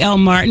 Jesse L.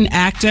 Martin,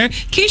 actor.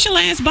 Keisha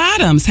Lance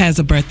Bottoms has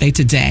a birthday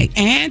today.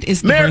 And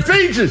it's the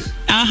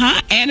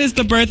and it's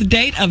the birth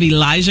date of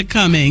Elijah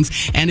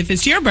Cummings. And if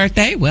it's your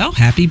birthday, well,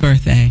 happy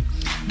birthday.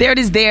 There it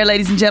is there,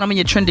 ladies and gentlemen,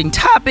 your trending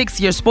topics,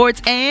 your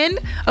sports, and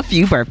a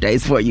few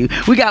birthdays for you.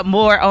 We got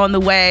more on the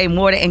way,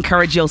 more to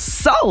encourage your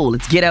soul.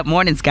 It's Get Up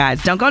Mornings,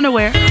 guys. Don't go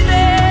nowhere.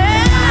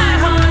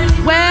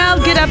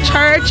 Well, Get Up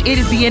Church, it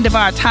is the end of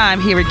our time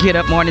here at Get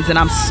Up Mornings, and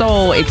I'm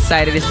so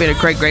excited. It's been a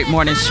great, great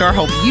morning. Sure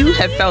hope you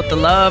have felt the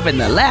love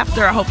and the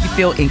laughter. I hope you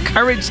feel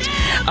encouraged.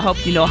 I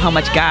hope you know how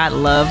much God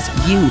loves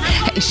you.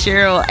 Hey,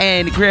 Cheryl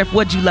and Griff,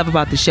 what did you love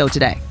about the show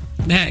today?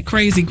 That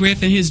crazy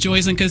Griff and his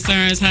joys and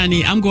concerns,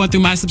 honey. I'm going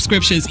through my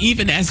subscriptions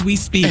even as we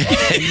speak.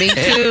 Me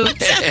too.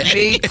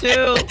 Me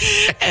too.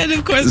 And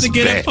of course, the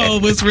Get Up poll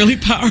was really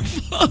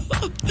powerful.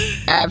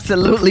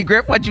 Absolutely.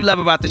 Griff, what'd you love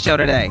about the show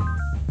today?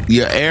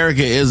 Your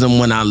Erica-ism,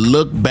 when I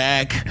look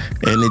back,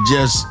 and it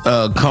just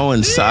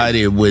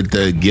coincided with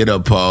the Get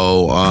Up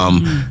poll.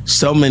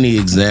 So many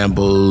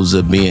examples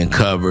of being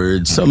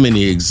covered. So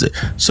many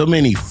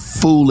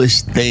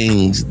foolish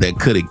things that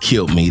could have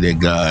killed me that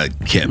God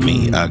kept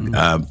me.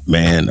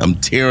 Man, I'm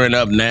tearing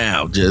up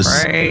now.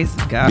 Just praise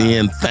God.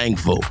 Being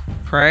thankful.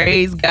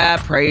 Praise God,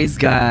 praise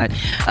God.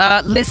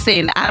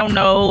 Listen, I don't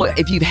know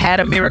if you've had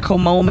a miracle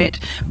moment,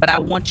 but I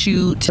want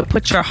you to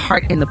put your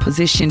heart in the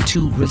position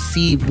to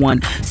receive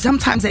one.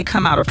 Sometimes they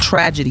come out of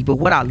tragedy, but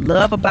what I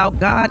love about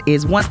God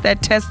is once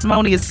that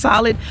testimony is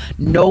solid,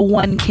 no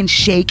one can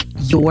shake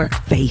your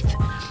faith.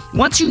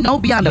 Once you know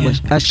beyond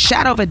a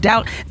shadow of a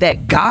doubt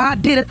that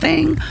God did a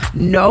thing,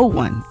 no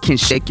one can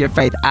shake your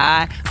faith.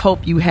 I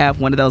hope you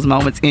have one of those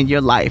moments in your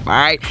life, all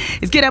right?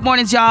 It's Get Up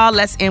Mornings, y'all.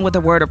 Let's end with a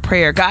word of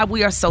prayer. God,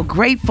 we are so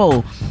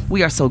grateful.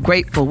 We are so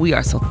grateful. We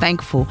are so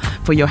thankful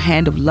for your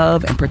hand of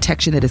love and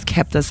protection that has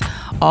kept us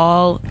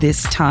all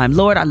this time.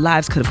 Lord, our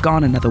lives could have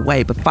gone another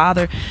way, but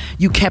Father,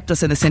 you kept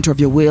us in the center of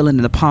your will and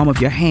in the palm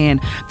of your hand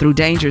through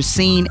dangers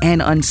seen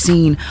and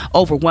unseen,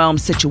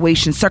 overwhelmed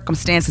situations,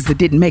 circumstances that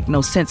didn't make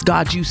no sense.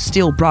 God, you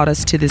still brought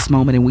us to this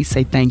moment, and we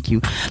say thank you.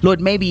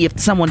 Lord, maybe if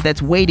someone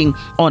that's waiting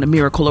on a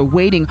miracle or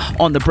waiting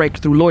on the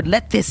breakthrough, Lord,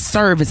 let this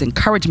serve as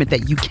encouragement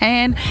that you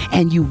can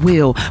and you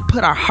will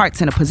put our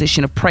hearts in a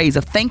position of praise,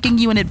 of thanking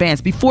you in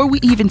advance before we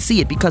even see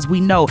it, because we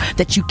know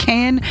that you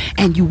can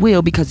and you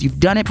will, because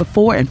you've done it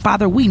before. And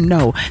Father, we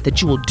know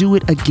that you will do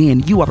it again.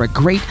 You are a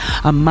great,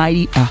 a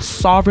mighty, a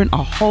sovereign,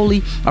 a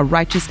holy, a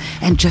righteous,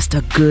 and just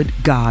a good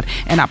God.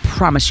 And I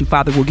promise you,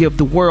 Father, we'll give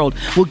the world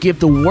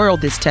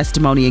this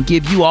testimony and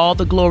give you all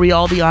the glory,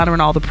 all the honor,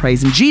 and all the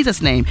praise. In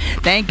Jesus' name,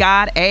 thank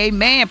God.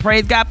 Amen.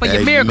 Praise God for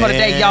your miracle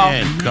today, y'all.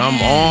 Come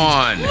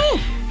on. Woo.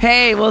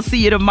 Hey, we'll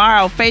see you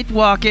tomorrow. Faith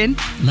walking.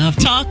 Love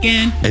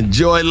talking.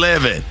 Enjoy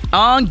living.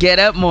 On Get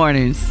Up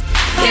Mornings.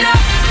 Get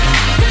up.